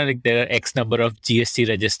number, no? Like there are X number of GST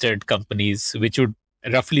registered companies, which would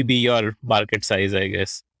roughly be your market size, I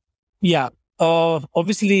guess. Yeah.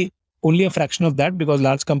 Obviously, only a fraction of that, because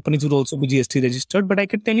large companies would also be GST registered. But I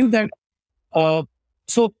can tell you that,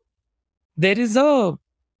 so there is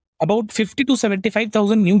about 50 to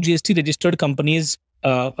 75,000 new GST registered companies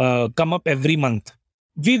come up every month.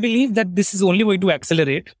 We believe that this is only going to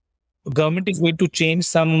accelerate. Government is going to change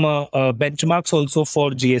some benchmarks also for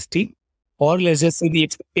GST, or let's just say the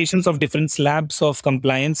expectations of different slabs of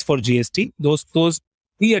compliance for GST. Those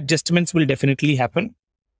readjustments will definitely happen.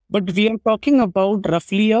 But we are talking about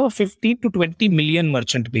roughly a 50 to 20 million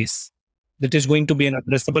merchant base that is going to be an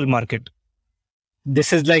addressable market.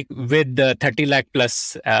 This is like with the 30 lakh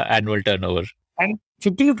plus annual turnover. And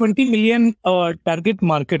 50 to 20 million target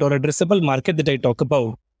market or addressable market that I talk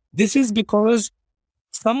about, this is because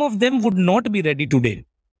some of them would not be ready today.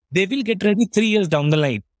 They will get ready 3 years down the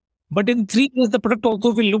line. But in 3 years, the product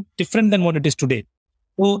also will look different than what it is today.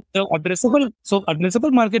 So the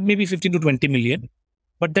addressable market may be 15 to 20 million,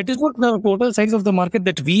 but that is not the total size of the market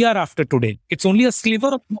that we are after today. It's only a sliver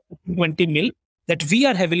of 20 mil that we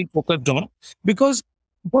are heavily focused on, because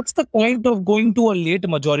what's the point of going to a late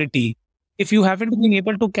majority if you haven't been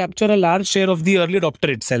able to capture a large share of the early adopter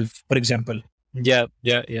itself, for example? Yeah.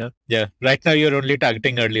 Right now, you're only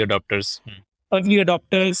targeting early adopters. Early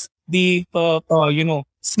adopters, the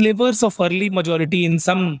slivers of early majority in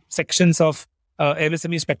some sections of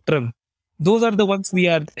MSME spectrum. Those are the ones we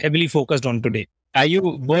are heavily focused on today. Are you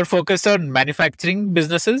more focused on manufacturing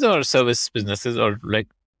businesses or service businesses, or like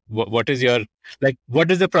what is your, like, what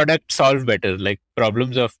does the product solve better, like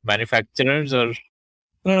problems of manufacturers or?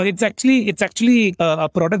 No, it's actually a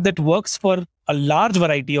product that works for a large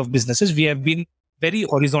variety of businesses. We have been very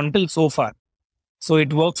horizontal so far. So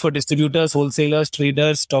it works for distributors, wholesalers,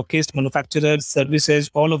 traders, stockists, manufacturers,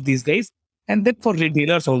 services, all of these guys, and then for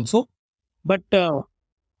retailers also. But a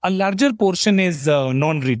larger portion is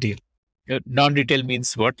non-retail. Non-retail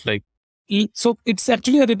means what? Like, So it's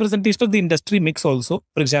actually a representation of the industry mix also.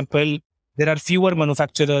 For example, there are fewer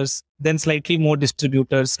manufacturers, then slightly more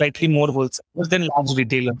distributors, slightly more wholesalers, then large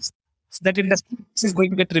retailers. So that industry mix is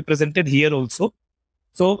going to get represented here also.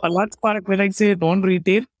 So a large part, when I say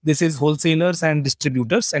non-retail, this is wholesalers and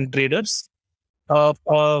distributors and traders.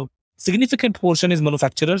 A significant portion is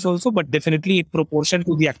manufacturers also, but definitely in proportion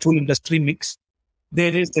to the actual industry mix.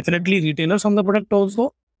 There is definitely retailers on the product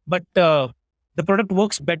also, but the product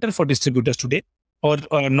works better for distributors today or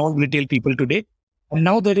non-retail people today. And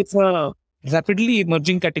now there is a rapidly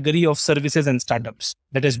emerging category of services and startups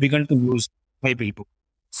that has begun to use my people.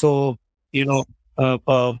 So,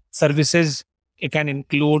 services, it can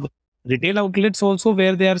include retail outlets also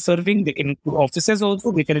where they are serving. They can include offices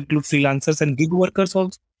also. They can include freelancers and gig workers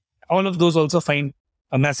also. All of those also find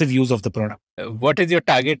a massive use of the product. what is your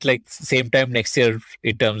target, like same time next year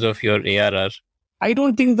in terms of your ARR? I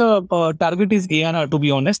don't think the target is ARR, to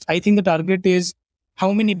be honest. I think the target is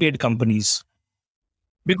how many paid companies.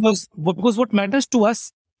 Because what matters to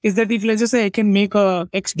us is that if, let's just say, I can make a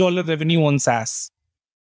X dollar revenue on SaaS,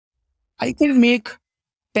 I can make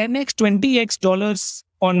 10x, 20x dollars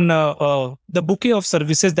on the bouquet of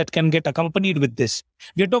services that can get accompanied with this.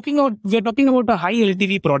 We're talking about a high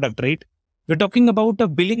LTV product, right? We're talking about a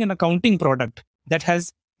billing and accounting product that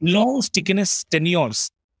has long stickiness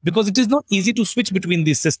tenures, because it is not easy to switch between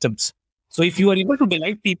these systems. So if you are able to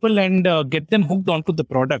delight people and get them hooked onto the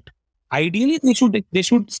product, ideally they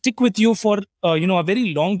should stick with you for a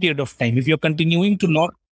very long period of time if you're continuing to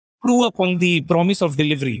not screw up on the promise of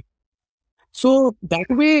delivery. So that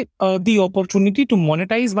way, the opportunity to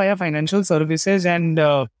monetize via financial services and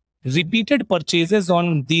repeated purchases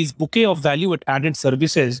on these bouquet of value added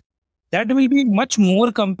services, that will be much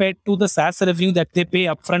more compared to the SaaS revenue that they pay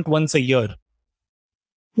upfront once a year.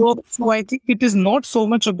 So I think it is not so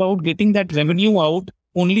much about getting that revenue out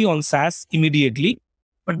only on SaaS immediately,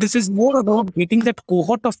 but this is more about getting that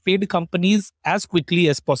cohort of paid companies as quickly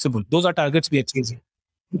as possible. Those are targets we are chasing.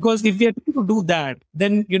 Because if we are able to do that,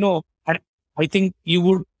 then, I think you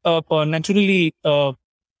would naturally,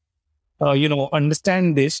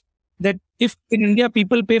 understand this, that if in India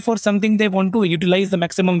people pay for something, they want to utilize the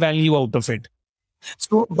maximum value out of it.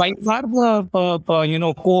 So by far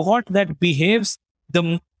the cohort that behaves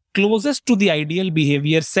the closest to the ideal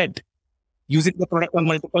behavior set, using the product on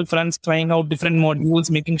multiple fronts, trying out different modules,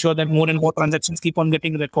 making sure that more and more transactions keep on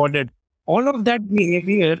getting recorded. All of that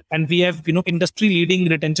behavior, and we have industry leading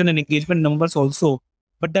retention and engagement numbers also.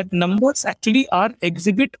 But that numbers actually are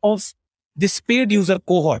exhibit of this paid user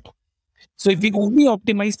cohort. So if we only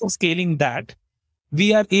optimize for scaling that,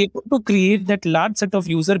 we are able to create that large set of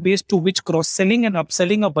user base to which cross-selling and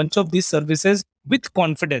upselling a bunch of these services with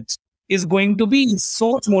confidence is going to be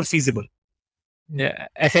so much more feasible. Yeah,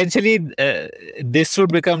 essentially, this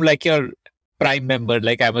would become like your Prime member,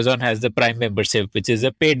 like Amazon has the Prime membership, which is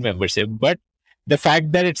a paid membership. But the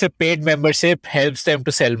fact that it's a paid membership helps them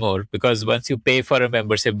to sell more, because once you pay for a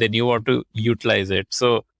membership, then you want to utilize it.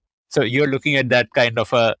 So you're looking at that kind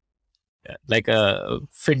of a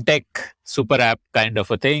fintech super app kind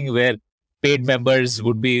of a thing, where paid members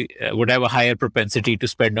would have a higher propensity to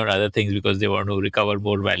spend on other things because they want to recover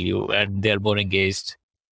more value and they're more engaged.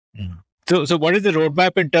 So what is the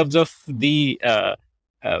roadmap in terms of the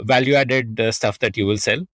value added stuff that you will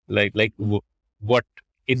sell?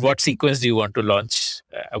 In what sequence do you want to launch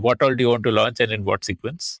what all do you want to launch and in what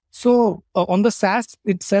sequence? So on the SaaS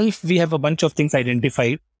itself, we have a bunch of things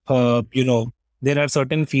identified. There are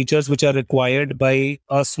certain features which are required by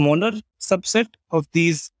a smaller subset of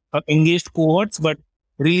these engaged cohorts, but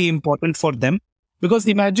really important for them. Because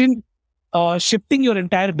imagine shifting your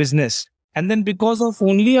entire business, and then because of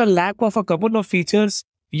only a lack of a couple of features,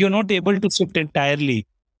 you're not able to shift entirely.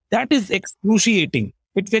 That is excruciating.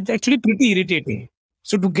 It's actually pretty irritating.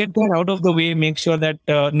 So to get that out of the way, make sure that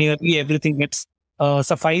nearly everything gets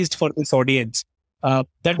sufficed for this audience.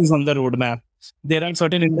 That is on the roadmap. There are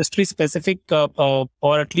certain industry specific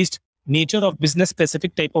or at least nature of business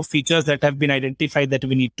specific type of features that have been identified that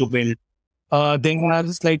we need to build. There are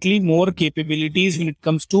slightly more capabilities when it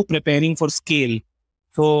comes to preparing for scale.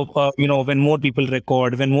 So, when more people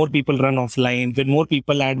record, when more people run offline, when more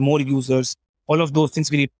people add more users, all of those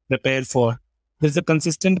things we need to prepare for. There's a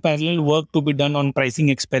consistent parallel work to be done on pricing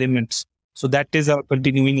experiments. So that is a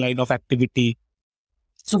continuing line of activity.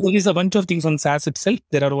 So there is a bunch of things on SaaS itself.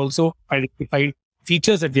 There are also identified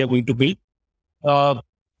features that we are going to build.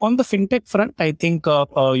 On the fintech front, I think,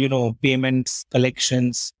 payments,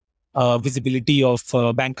 collections, visibility of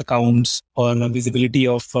bank accounts or visibility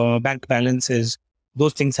of bank balances,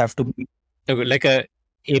 those things have to be. Okay, like a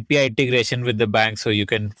API integration with the bank so you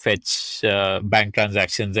can fetch bank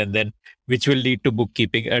transactions and then which will lead to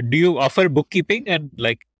bookkeeping. Do you offer bookkeeping and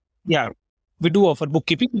like? Yeah, we do offer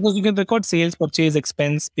bookkeeping because you can record sales, purchase,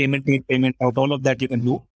 expense, payment in, payment out, all of that you can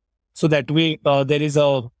do. So that way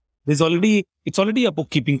it's already a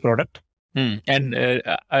bookkeeping product. And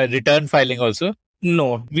a return filing also?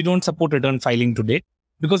 No, we don't support return filing today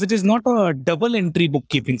because it is not a double entry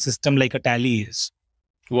bookkeeping system like a Tally is.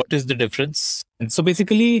 What is the difference? And so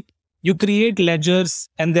basically, you create ledgers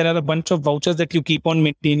and there are a bunch of vouchers that you keep on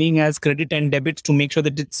maintaining as credit and debits to make sure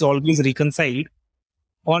that it's always reconciled.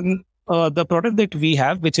 On the product that we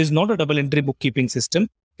have, which is not a double entry bookkeeping system,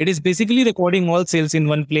 it is basically recording all sales in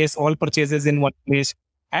one place, all purchases in one place.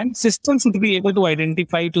 And systems should be able to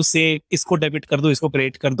identify to say, isko debit kar do, isko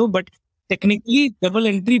credit kar do. But technically, double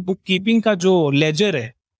entry bookkeeping का जो ledger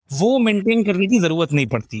है, वो maintain करने की जरूरत नहीं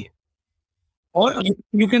पड़ती है. Or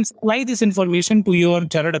you can supply this information to your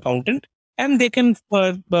chartered accountant and they can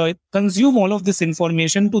consume all of this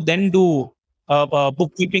information to then do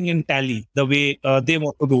bookkeeping in Tally the way they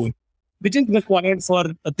want to do it, which is required for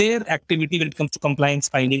their activity when it comes to compliance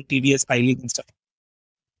filing, TDS filing and stuff.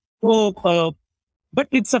 So, but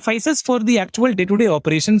it suffices for the actual day-to-day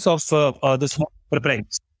operations of the small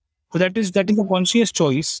enterprise. So that is a conscious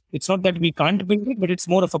choice. It's not that we can't build it, but it's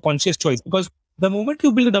more of a conscious choice because the moment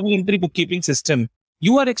you build a double entry bookkeeping system,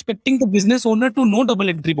 you are expecting the business owner to know double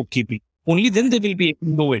entry bookkeeping. Only then they will be able to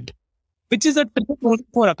know it, which is a trick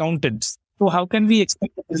for accountants. So how can we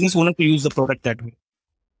expect the business owner to use the product that way?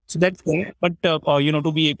 So that's there. But,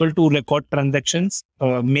 to be able to record transactions,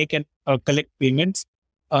 make and collect payments,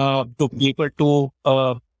 to be able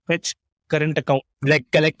to fetch current account. Like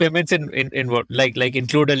collect payments in what? Like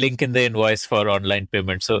include a link in the invoice for online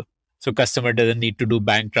payments. So customer doesn't need to do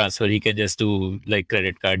bank transfer. He can just do like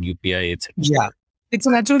credit card, UPI, etc. Yeah. It's a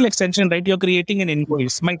natural extension, right? You're creating an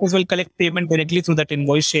invoice. Might as well collect payment directly through that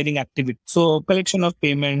invoice sharing activity. So collection of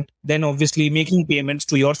payment, then obviously making payments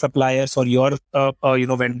to your suppliers or your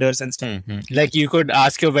vendors and stuff. Mm-hmm. Like you could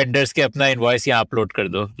ask your vendors कि अपना invoice यहाँ upload कर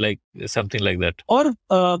दो, like something like that. और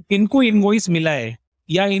इनको invoice मिला है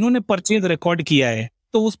या इन्होंने परचेज रिकॉर्ड किया है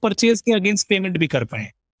तो उस परचेज के अगेंस्ट पेमेंट भी कर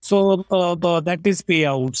पाए. So that is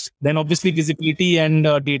payouts. Then obviously visibility and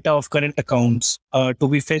data of current accounts to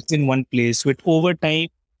be fetched in one place with over time.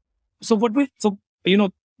 So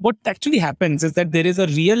what actually happens is that there is a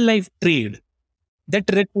real life trade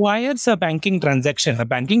that requires a banking transaction. A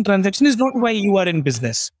banking transaction is not why you are in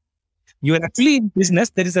business. You are actually in business.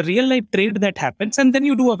 There is a real life trade that happens and then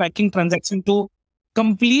you do a banking transaction to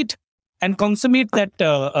complete and consummate that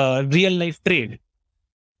real life trade.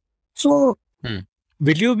 So,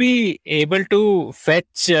 will you be able to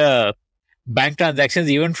fetch bank transactions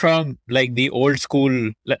even from like the old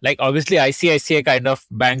school? Like obviously ICICI kind of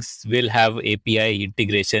banks will have API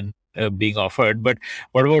integration being offered, but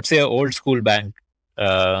what about say an old school bank,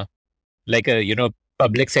 like a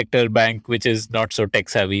public sector bank which is not so tech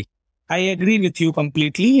savvy? I agree with you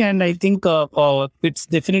completely, and I think it's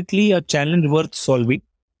definitely a challenge worth solving.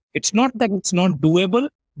 It's not that it's not doable.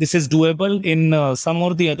 This is doable in some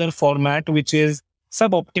or the other format, which is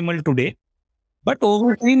suboptimal today. But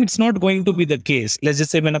over time, it's not going to be the case. Let's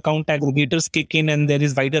just say when account aggregators kick in and there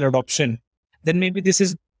is wider adoption, then maybe this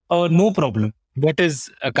is no problem. What is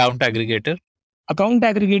account aggregator? Account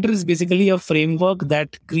aggregator is basically a framework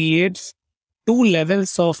that creates two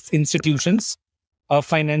levels of institutions. a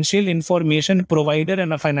financial information provider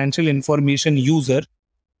and a financial information user.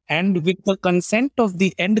 And with the consent of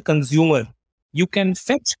the end consumer, you can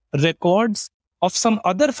fetch records of some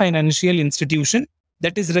other financial institution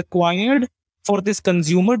that is required for this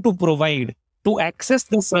consumer to provide to access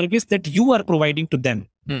the service that you are providing to them.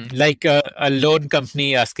 Like a loan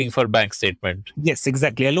company asking for bank statement. Yes,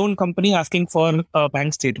 exactly. A loan company asking for a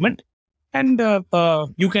bank statement. And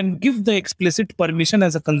you can give the explicit permission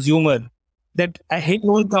as a consumer that, hey,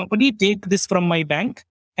 loan company, take this from my bank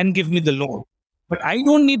and give me the loan. But I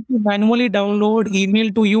don't need to manually download,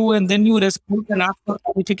 email to you, and then you respond and ask for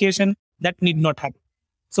clarification. That need not happen.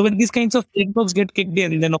 So when these kinds of frameworks get kicked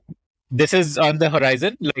in, then this is on the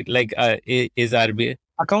horizon. Is RBI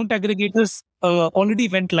account aggregators already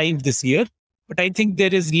went live this year, but I think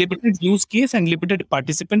there is limited use case and limited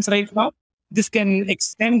participants right now. This can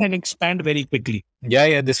extend and expand very quickly.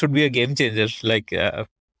 Yeah, this would be a game changer.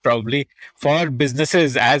 Probably for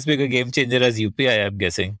businesses as big a game changer as UPI, I'm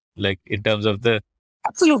guessing. Like in terms of the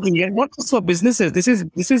absolutely, and not just for businesses. This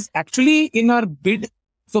is actually in our bid.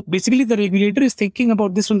 So basically, the regulator is thinking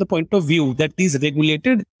about this from the point of view that these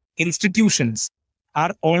regulated institutions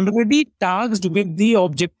are already tasked with the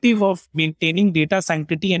objective of maintaining data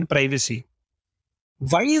sanctity and privacy.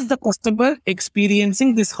 Why is the customer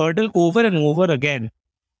experiencing this hurdle over and over again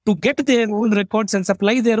to get their own records and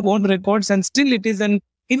supply their own records, and still it is an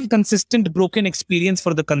inconsistent, broken experience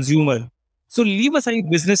for the consumer? So leave aside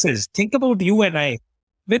businesses. Think about you and I.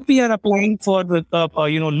 When we are applying for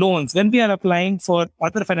loans, when we are applying for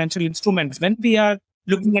other financial instruments, when we are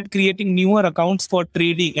looking at creating newer accounts for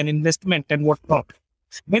trading and investment and whatnot,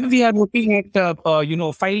 when we are looking at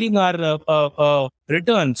filing our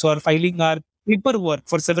returns or filing our paperwork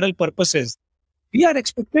for several purposes, we are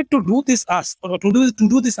expected to do this to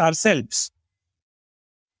do this ourselves.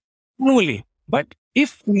 Only, but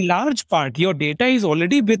if in large part your data is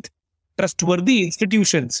already with trustworthy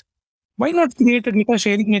institutions, why not create a data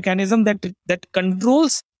sharing mechanism that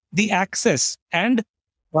controls the access and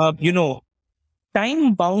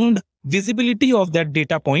time-bound visibility of that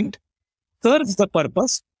data point, serves the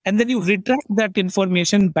purpose, and then you retract that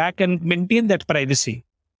information back and maintain that privacy,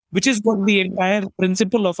 which is what the entire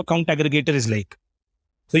principle of account aggregator is like.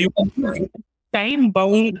 So you can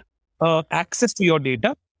time-bound access to your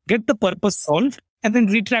data, get the purpose solved, and then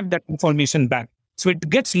retract that information back. So it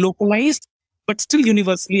gets localized, but still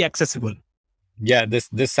universally accessible. Yeah,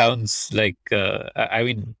 this sounds like,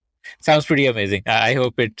 sounds pretty amazing. I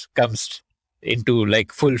hope it comes into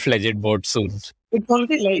like full-fledged mode soon. It's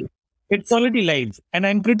already live. And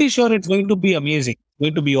I'm pretty sure it's going to be amazing,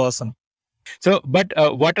 going to be awesome. So, but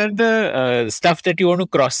what are the stuff that you want to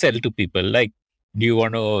cross-sell to people? Like, do you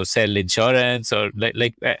want to sell insurance, or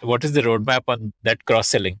what is the roadmap on that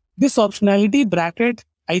cross-selling? This optionality bracket,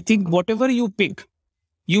 I think whatever you pick,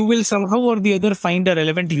 you will somehow or the other find a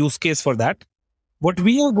relevant use case for that. What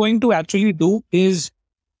we are going to actually do is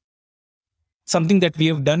something that we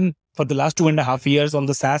have done for the last 2.5 years on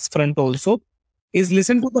the SaaS front also, is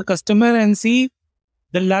listen to the customer and see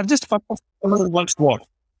the largest part of customer wants what,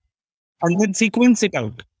 and then sequence it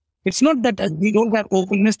out. It's not that we don't have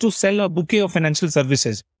openness to sell a bouquet of financial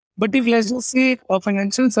services, but if let's just say a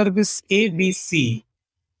financial service ABC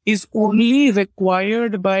is only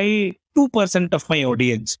required by 2% of my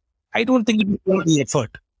audience, I don't think it is worth the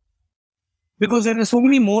effort. Because there are so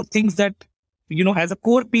many more things that, as a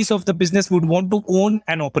core piece of the business would want to own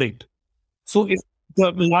and operate. So if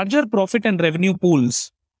the larger profit and revenue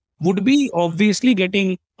pools would be obviously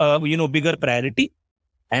getting, bigger priority.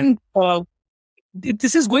 And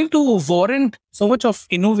this is going to warrant so much of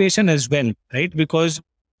innovation as well, right? Because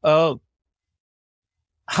how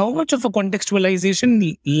much of a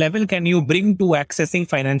contextualization level can you bring to accessing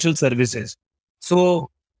financial services? So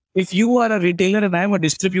if you are a retailer and I am a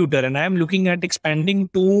distributor and I am looking at expanding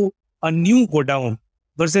to a new godown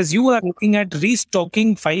versus you are looking at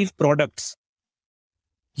restocking 5 products,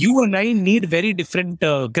 you and I need very different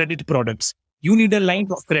credit products. You need a line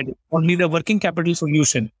of credit or need a working capital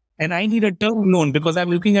solution. And I need a term loan because I'm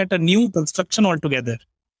looking at a new construction altogether.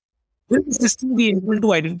 Will the system be able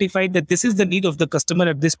to identify that this is the need of the customer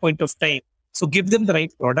at this point of time? So give them the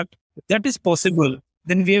right product. If that is possible,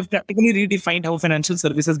 then we have practically redefined how financial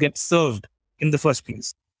services get served in the first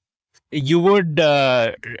place. You would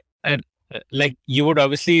you would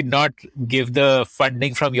obviously not give the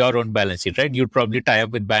funding from your own balance sheet, right? You'd probably tie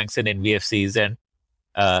up with banks and NBFCs and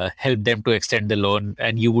help them to extend the loan,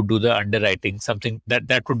 and you would do the underwriting. Something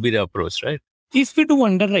that would be the approach, right? If we do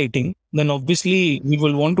underwriting, then obviously we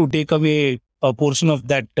will want to take away a portion of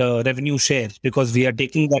that revenue share because we are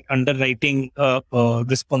taking that underwriting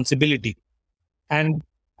responsibility. And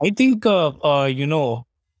I think,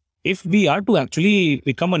 if we are to actually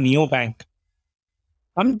become a neobank,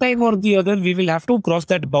 sometime or the other, we will have to cross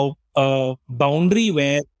that boundary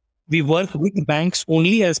where we work with banks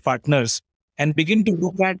only as partners and begin to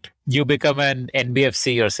look at You become an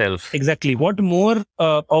NBFC yourself. exactly what more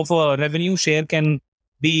of a revenue share can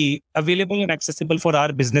be available and accessible for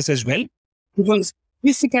our business as well. Because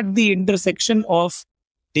we sit at the intersection of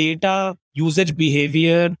data, usage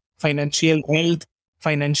behavior, financial health,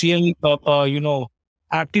 financial,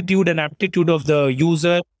 aptitude and aptitude of the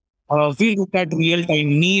user. We look at real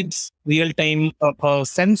time needs, real time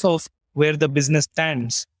sense of where the business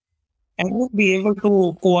stands, and we'll be able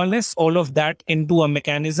to coalesce all of that into a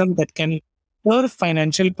mechanism that can serve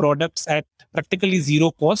financial products at practically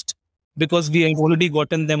zero cost because we have already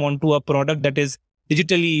gotten them onto a product that is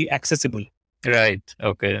digitally accessible. Right.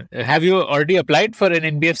 Okay. Have you already applied for an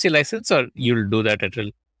NBFC license, or you'll do that at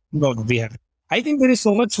all? No, we have. I think there is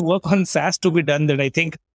so much work on SaaS to be done that I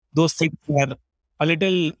think those things are a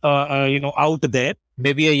little, out there.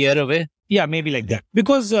 Maybe a year away. Yeah, maybe like that.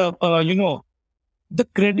 Because, the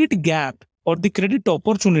credit gap or the credit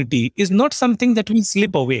opportunity is not something that will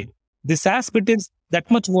slip away. The SaaS bit is that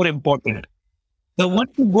much more important. The one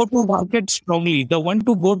to go to market strongly, the one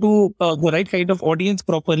to go to the right kind of audience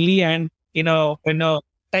properly and in a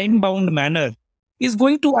time bound manner is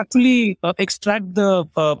going to actually extract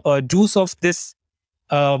the juice of this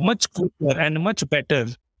much quicker and much better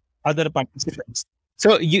other participants.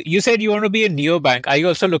 So you said you want to be a neobank. Are you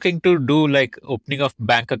also looking to do like opening of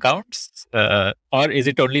bank accounts, or is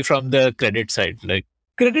it only from the credit side? Like,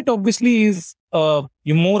 Credit obviously is a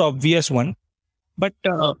more obvious one, but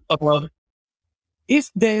if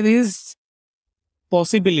there is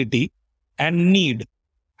possibility and need,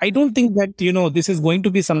 I don't think that this is going to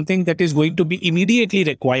be something that is going to be immediately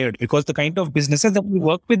required because the kind of businesses that we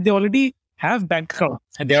work with, they already have bank accounts.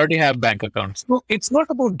 and they already have bank accounts. So it's not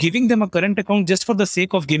about giving them a current account just for the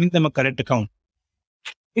sake of giving them a current account.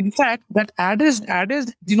 In fact, that that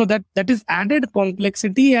is added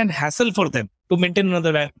complexity and hassle for them to maintain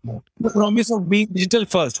another bank account. The promise of being digital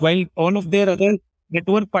first, while all of their other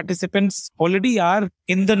network participants already are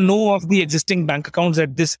in the know of the existing bank accounts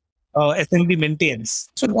that this SMB maintains.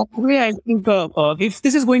 So that way, I think if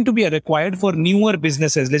this is going to be required for newer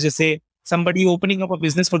businesses, let's just say somebody opening up a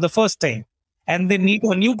business for the first time and they need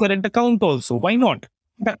a new current account also, why not?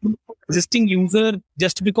 That existing user,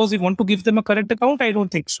 just because we want to give them a current account, I don't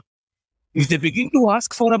think so. If they begin to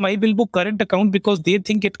ask for a MyBillBook current account because they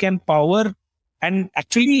think it can power and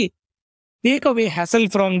actually take away hassle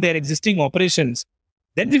from their existing operations,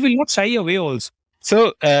 then we will not shy away also.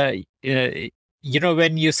 So,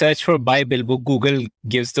 when you search for buy billbook, Google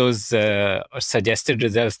gives those suggested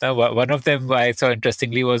results. Now, one of them I saw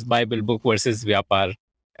interestingly was buy billbook versus Vyapar.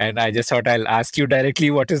 And I just thought I'll ask you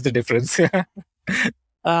directly, what is the difference?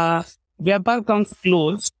 Vyapar comes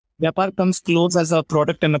close. Vyapar comes close as a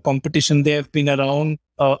product and a competition. They have been around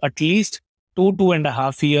at least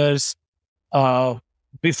 2.5 years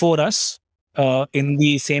before us in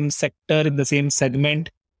the same sector, in the same segment,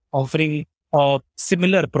 offering a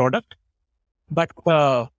similar product. But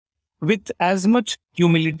with as much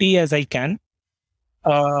humility as I can,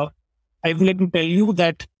 I would like to tell you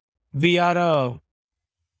that we are a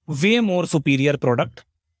way more superior product.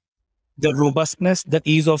 The robustness, the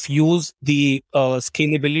ease of use, the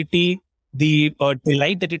scalability, the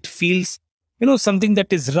delight that it feels, something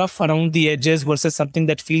that is rough around the edges versus something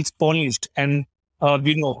that feels polished and,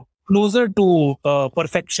 closer to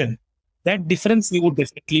perfection. That difference you would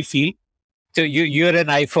definitely feel. So you're an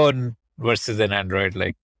iPhone versus an Android,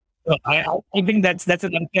 like. I think that's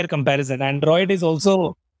an unfair comparison. Android is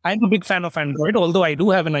also, I'm a big fan of Android, although I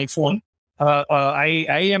do have an iPhone. I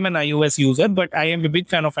am an iOS user, but I am a big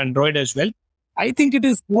fan of Android as well. I think it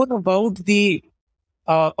is more about the,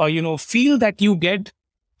 feel that you get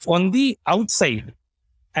on the outside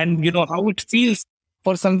and, how it feels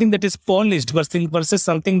for something that is polished versus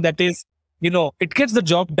something that is, it gets the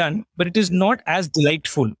job done, but it is not as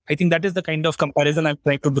delightful. I think that is the kind of comparison I'm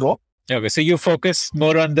trying to draw. Okay, so you focus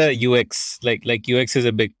more on the UX, like UX is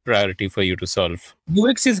a big priority for you to solve.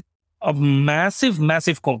 UX is a massive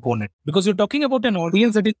component because you're talking about an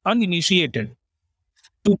audience that is uninitiated.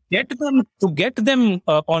 To get them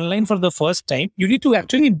online for the first time, you need to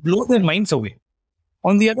actually blow their minds away.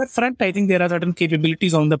 On the other front, I think there are certain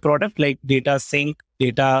capabilities on the product like data sync,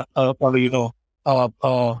 data,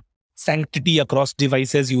 sanctity across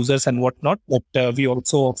devices, users, and whatnot that we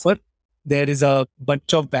also offer. There is a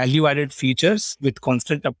bunch of value-added features with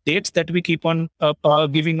constant updates that we keep on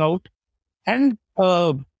giving out, and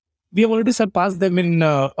we have already surpassed them in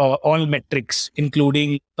all metrics,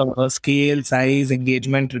 including scale, size,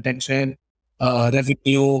 engagement, retention,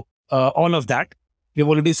 revenue, all of that. We've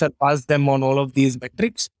already surpassed them on all of these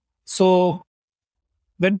metrics. So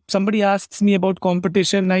when somebody asks me about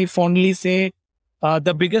competition, I fondly say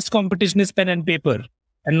the biggest competition is pen and paper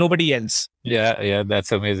and nobody else. Yeah,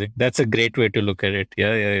 that's amazing. That's a great way to look at it.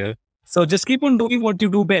 Yeah. So just keep on doing what you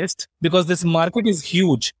do best, because this market is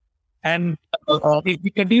huge. And if we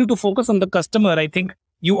continue to focus on the customer, I think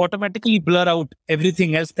you automatically blur out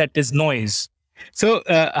everything else that is noise. So,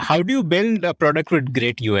 how do you build a product with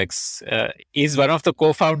great UX? Is one of the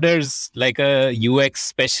co-founders like a UX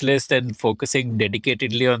specialist and focusing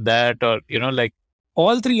dedicatedly on that, or like?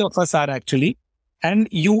 All three of us are actually. And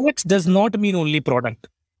UX does not mean only product.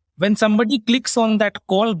 When somebody clicks on that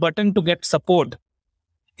call button to get support,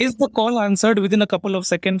 is the call answered within a couple of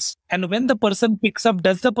seconds? And when the person picks up,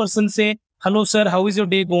 does the person say, "Hello, sir, how is your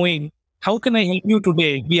day going? How can I help you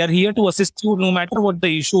today? We are here to assist you no matter what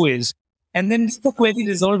the issue is." And then is the query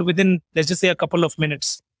resolved within, let's just say, a couple of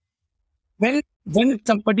minutes. When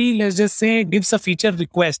somebody, let's just say, gives a feature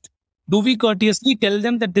request, do we courteously tell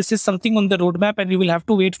them that this is something on the roadmap and you will have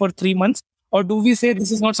to wait for 3 months? Or do we say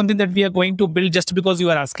this is not something that we are going to build just because you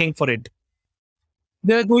are asking for it?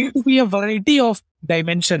 There are going to be a variety of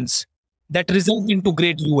dimensions that result into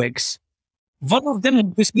great UX. One of them,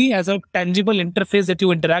 obviously, as a tangible interface that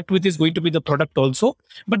you interact with, is going to be the product also.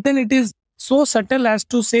 But then it is so subtle as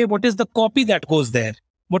to say, what is the copy that goes there?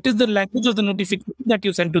 What is the language of the notification that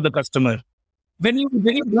you send to the customer? When you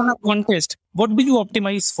run a contest, what do you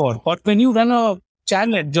optimize for? Or when you run a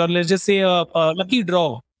challenge, or let's just say a lucky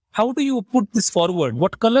draw, how do you put this forward?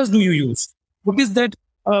 What colors do you use? What is that,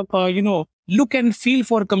 look and feel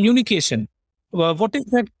for communication? What is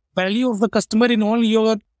that value of the customer in all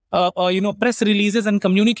your, press releases and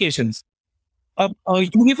communications? A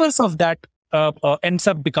universe of that ends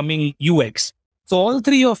up becoming UX. So all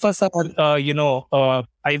three of us are,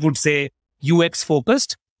 I would say, UX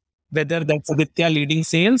focused, whether that's Aditya leading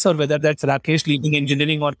sales, or whether that's Rakesh leading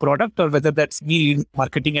engineering or product, or whether that's me leading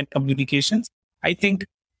marketing and communications. I think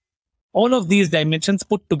all of these dimensions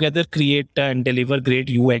put together create and deliver great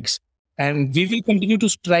UX. And we will continue to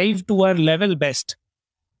strive to our level best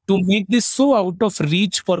to make this so out of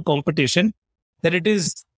reach for competition that it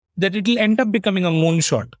will end up becoming a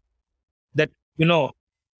moonshot. That,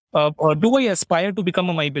 do I aspire to become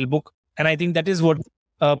a My Bill book? And I think that is what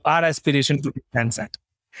our aspiration to stands at.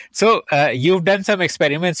 So you've done some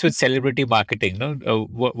experiments with celebrity marketing, no?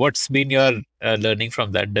 What's been your learning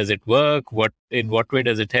from that? Does it work? In what way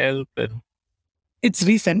does it help? And... It's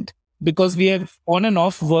recent, because we have on and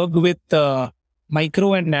off worked with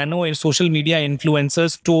micro and nano and social media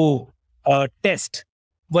influencers to test.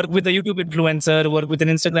 Work with a YouTube influencer, work with an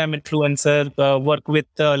Instagram influencer, work with,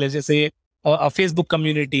 let's just say, a Facebook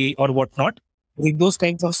community or whatnot. With those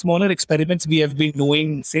kinds of smaller experiments we have been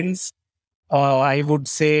doing since, I would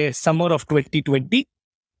say, summer of 2020.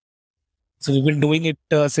 So we've been doing it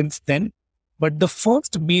since then. But the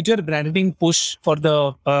first major branding push for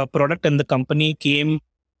the product and the company came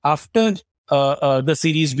after the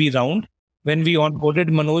Series B round, when we onboarded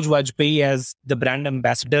Manoj Vajpayee as the brand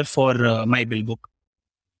ambassador for My Bill book.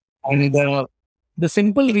 And the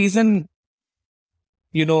simple reason,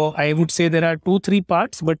 I would say there are 2-3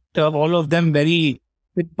 parts, but all of them very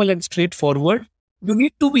simple and straightforward. You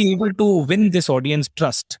need to be able to win this audience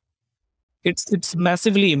trust. It's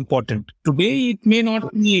massively important. Today, it may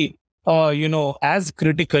not be, as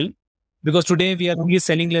critical, because today we are only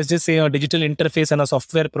selling, let's just say, a digital interface and a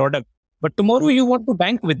software product. But tomorrow you want to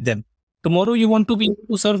bank with them. Tomorrow you want to be able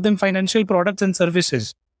to serve them financial products and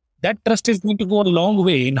services. That trust is going to go a long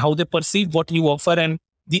way in how they perceive what you offer and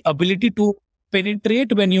the ability to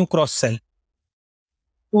penetrate when you cross-sell.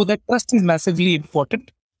 So that trust is massively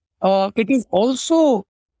important. It is also,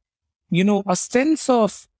 a sense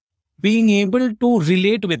of being able to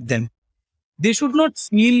relate with them. They should not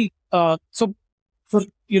feel,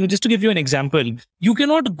 just to give you an example, you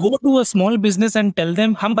cannot go to a small business and tell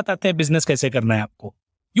them, "Hum batate hain business kaise karna hai aapko."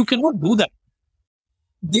 You cannot do that.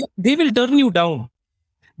 They will turn you down.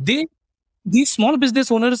 These small business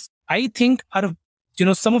owners, I think, are,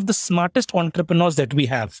 some of the smartest entrepreneurs that we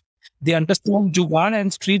have. They understand jugaad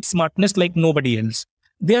and street smartness like nobody else.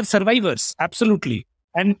 They are survivors, absolutely.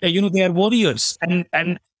 And, they are warriors, and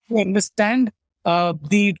they understand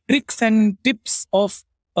the tricks and tips of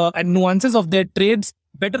and nuances of their trades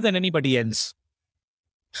better than anybody else.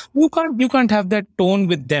 You can't have that tone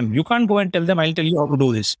with them. You can't go and tell them, "I'll tell you how to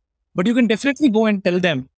do this." But you can definitely go and tell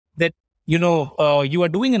them that, you are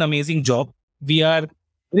doing an amazing job. We are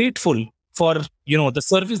grateful for, the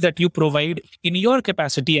service that you provide in your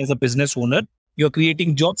capacity as a business owner. You're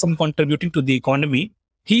creating jobs and contributing to the economy.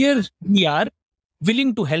 Here we are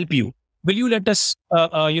willing to help you. Will you let us,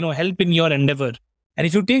 help in your endeavor? And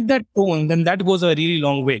if you take that tone, then that goes a really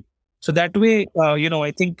long way. So that way,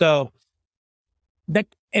 I think that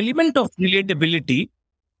element of relatability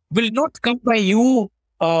will not come by you,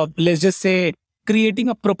 let's just say, creating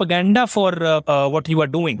a propaganda for what you are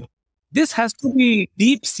doing. This has to be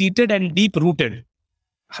deep seated and deep rooted.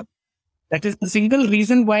 That is the single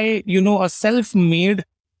reason why, a self made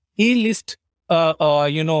A-list,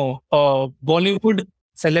 Bollywood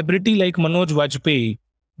celebrity like Manoj Vajpayee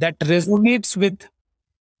that resonates with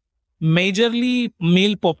majorly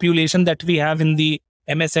male population that we have in the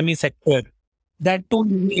MSME sector, that to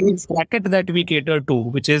the age bracket that we cater to,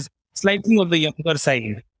 which is slightly on the younger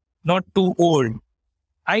side, not too old.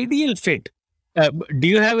 Ideal fit. Do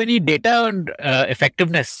you have any data on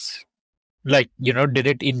effectiveness? Like, did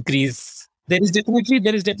it increase? There is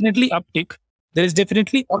definitely uptick. There is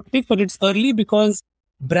definitely uptick, but it's early because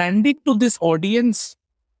branding to this audience,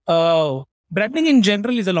 branding in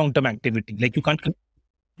general is a long term activity. Like you can't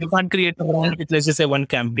create a brand with, let's just say, one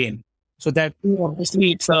campaign. So that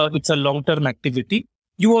obviously it's a long term activity.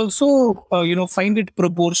 You also find it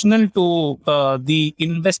proportional to the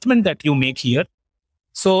investment that you make here.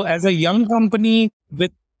 So as a young company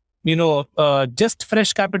with just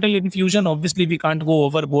fresh capital infusion, obviously we can't go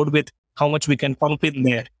overboard with how much we can pump in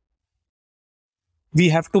there. We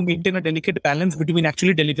have to maintain a delicate balance between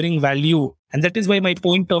actually delivering value. And that is why my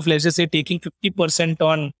point of, let's just say, taking 50%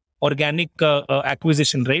 on organic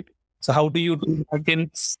acquisition, right? So how do you do that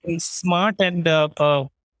in smart and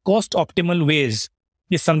cost optimal ways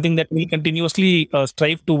is something that we continuously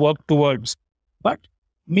strive to work towards. But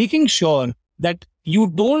making sure that you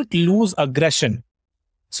don't lose aggression.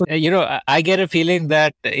 I get a feeling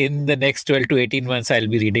that in the next 12 to 18 months, I'll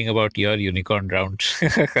be reading about your unicorn round.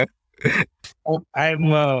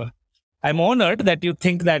 I'm honored that you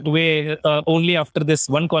think that way only after this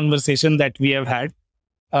one conversation that we have had.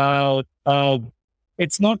 Uh, uh,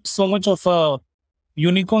 it's not so much of a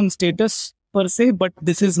unicorn status per se, but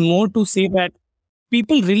this is more to say that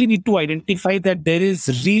people really need to identify that there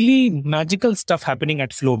is really magical stuff happening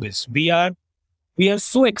at FloBiz. We are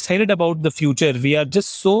so excited about the future. We are just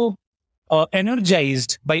so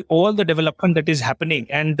energized by all the development that is happening.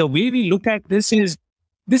 And the way we look at this is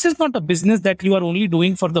not a business that you are only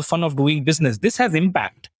doing for the fun of doing business. This has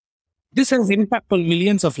impact. This has impact on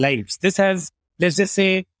millions of lives. This has, let's just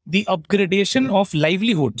say, the upgradation of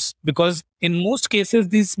livelihoods, because in most cases,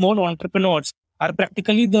 these small entrepreneurs are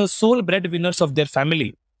practically the sole breadwinners of their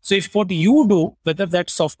family. So if what you do, whether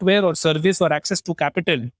that's software or service or access to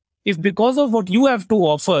capital, if because of what you have to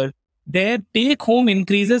offer, their take home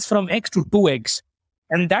increases from X to 2X,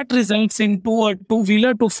 and that results into a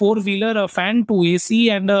two-wheeler to four-wheeler, a fan to AC,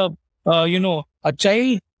 and a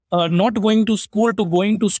child not going to school to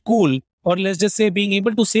going to school, or let's just say being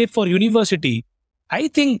able to save for university. I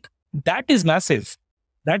think that is massive.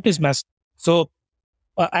 That is massive. So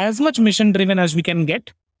as much mission driven as we can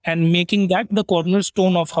get, and making that the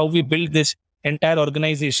cornerstone of how we build this entire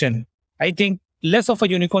organization. I think less of a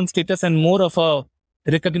unicorn status and more of a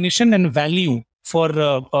recognition and value for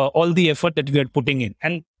all the effort that we are putting in.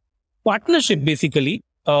 And partnership, basically,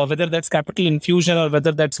 whether that's capital infusion or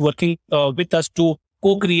whether that's working with us to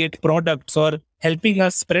co-create products or helping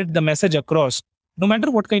us spread the message across, no matter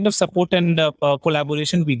what kind of support and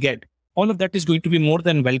collaboration we get, all of that is going to be more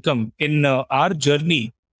than welcome in our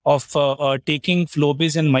journey of taking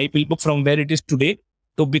FloBiz and My Pillbook from where it is today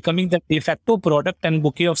to becoming the de facto product and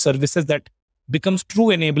bouquet of services that becomes true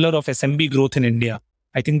enabler of SMB growth in India.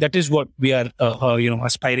 I think that is what we are,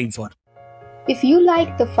 aspiring for. If you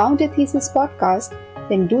like the Founder Thesis podcast,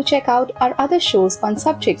 then do check out our other shows on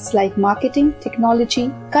subjects like marketing,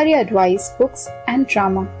 technology, career advice, books, and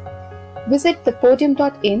drama. Visit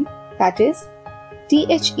thepodium.in, that is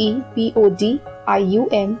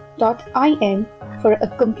thepodium.in for a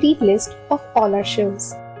complete list of all our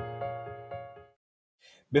shows.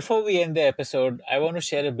 Before we end the episode, I want to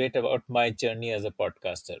share a bit about my journey as a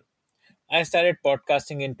podcaster. I started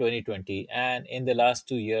podcasting in 2020, and in the last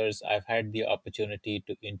 2 years, I've had the opportunity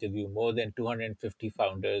to interview more than 250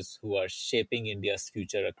 founders who are shaping India's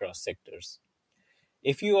future across sectors.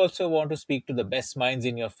 If you also want to speak to the best minds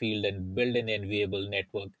in your field and build an enviable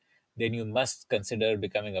network, then you must consider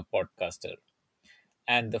becoming a podcaster.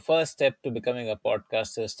 And the first step to becoming a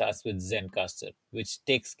podcaster starts with Zencaster, which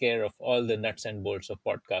takes care of all the nuts and bolts of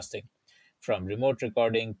podcasting, from remote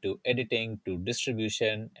recording to editing to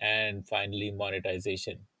distribution and finally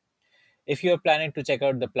monetization. If you are planning to check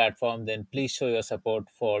out the platform, then please show your support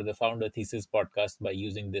for the Founder Thesis podcast by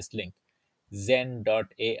using this link,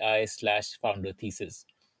 zen.ai/founder thesis.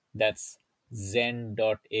 That's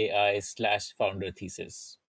zen.ai/founder thesis.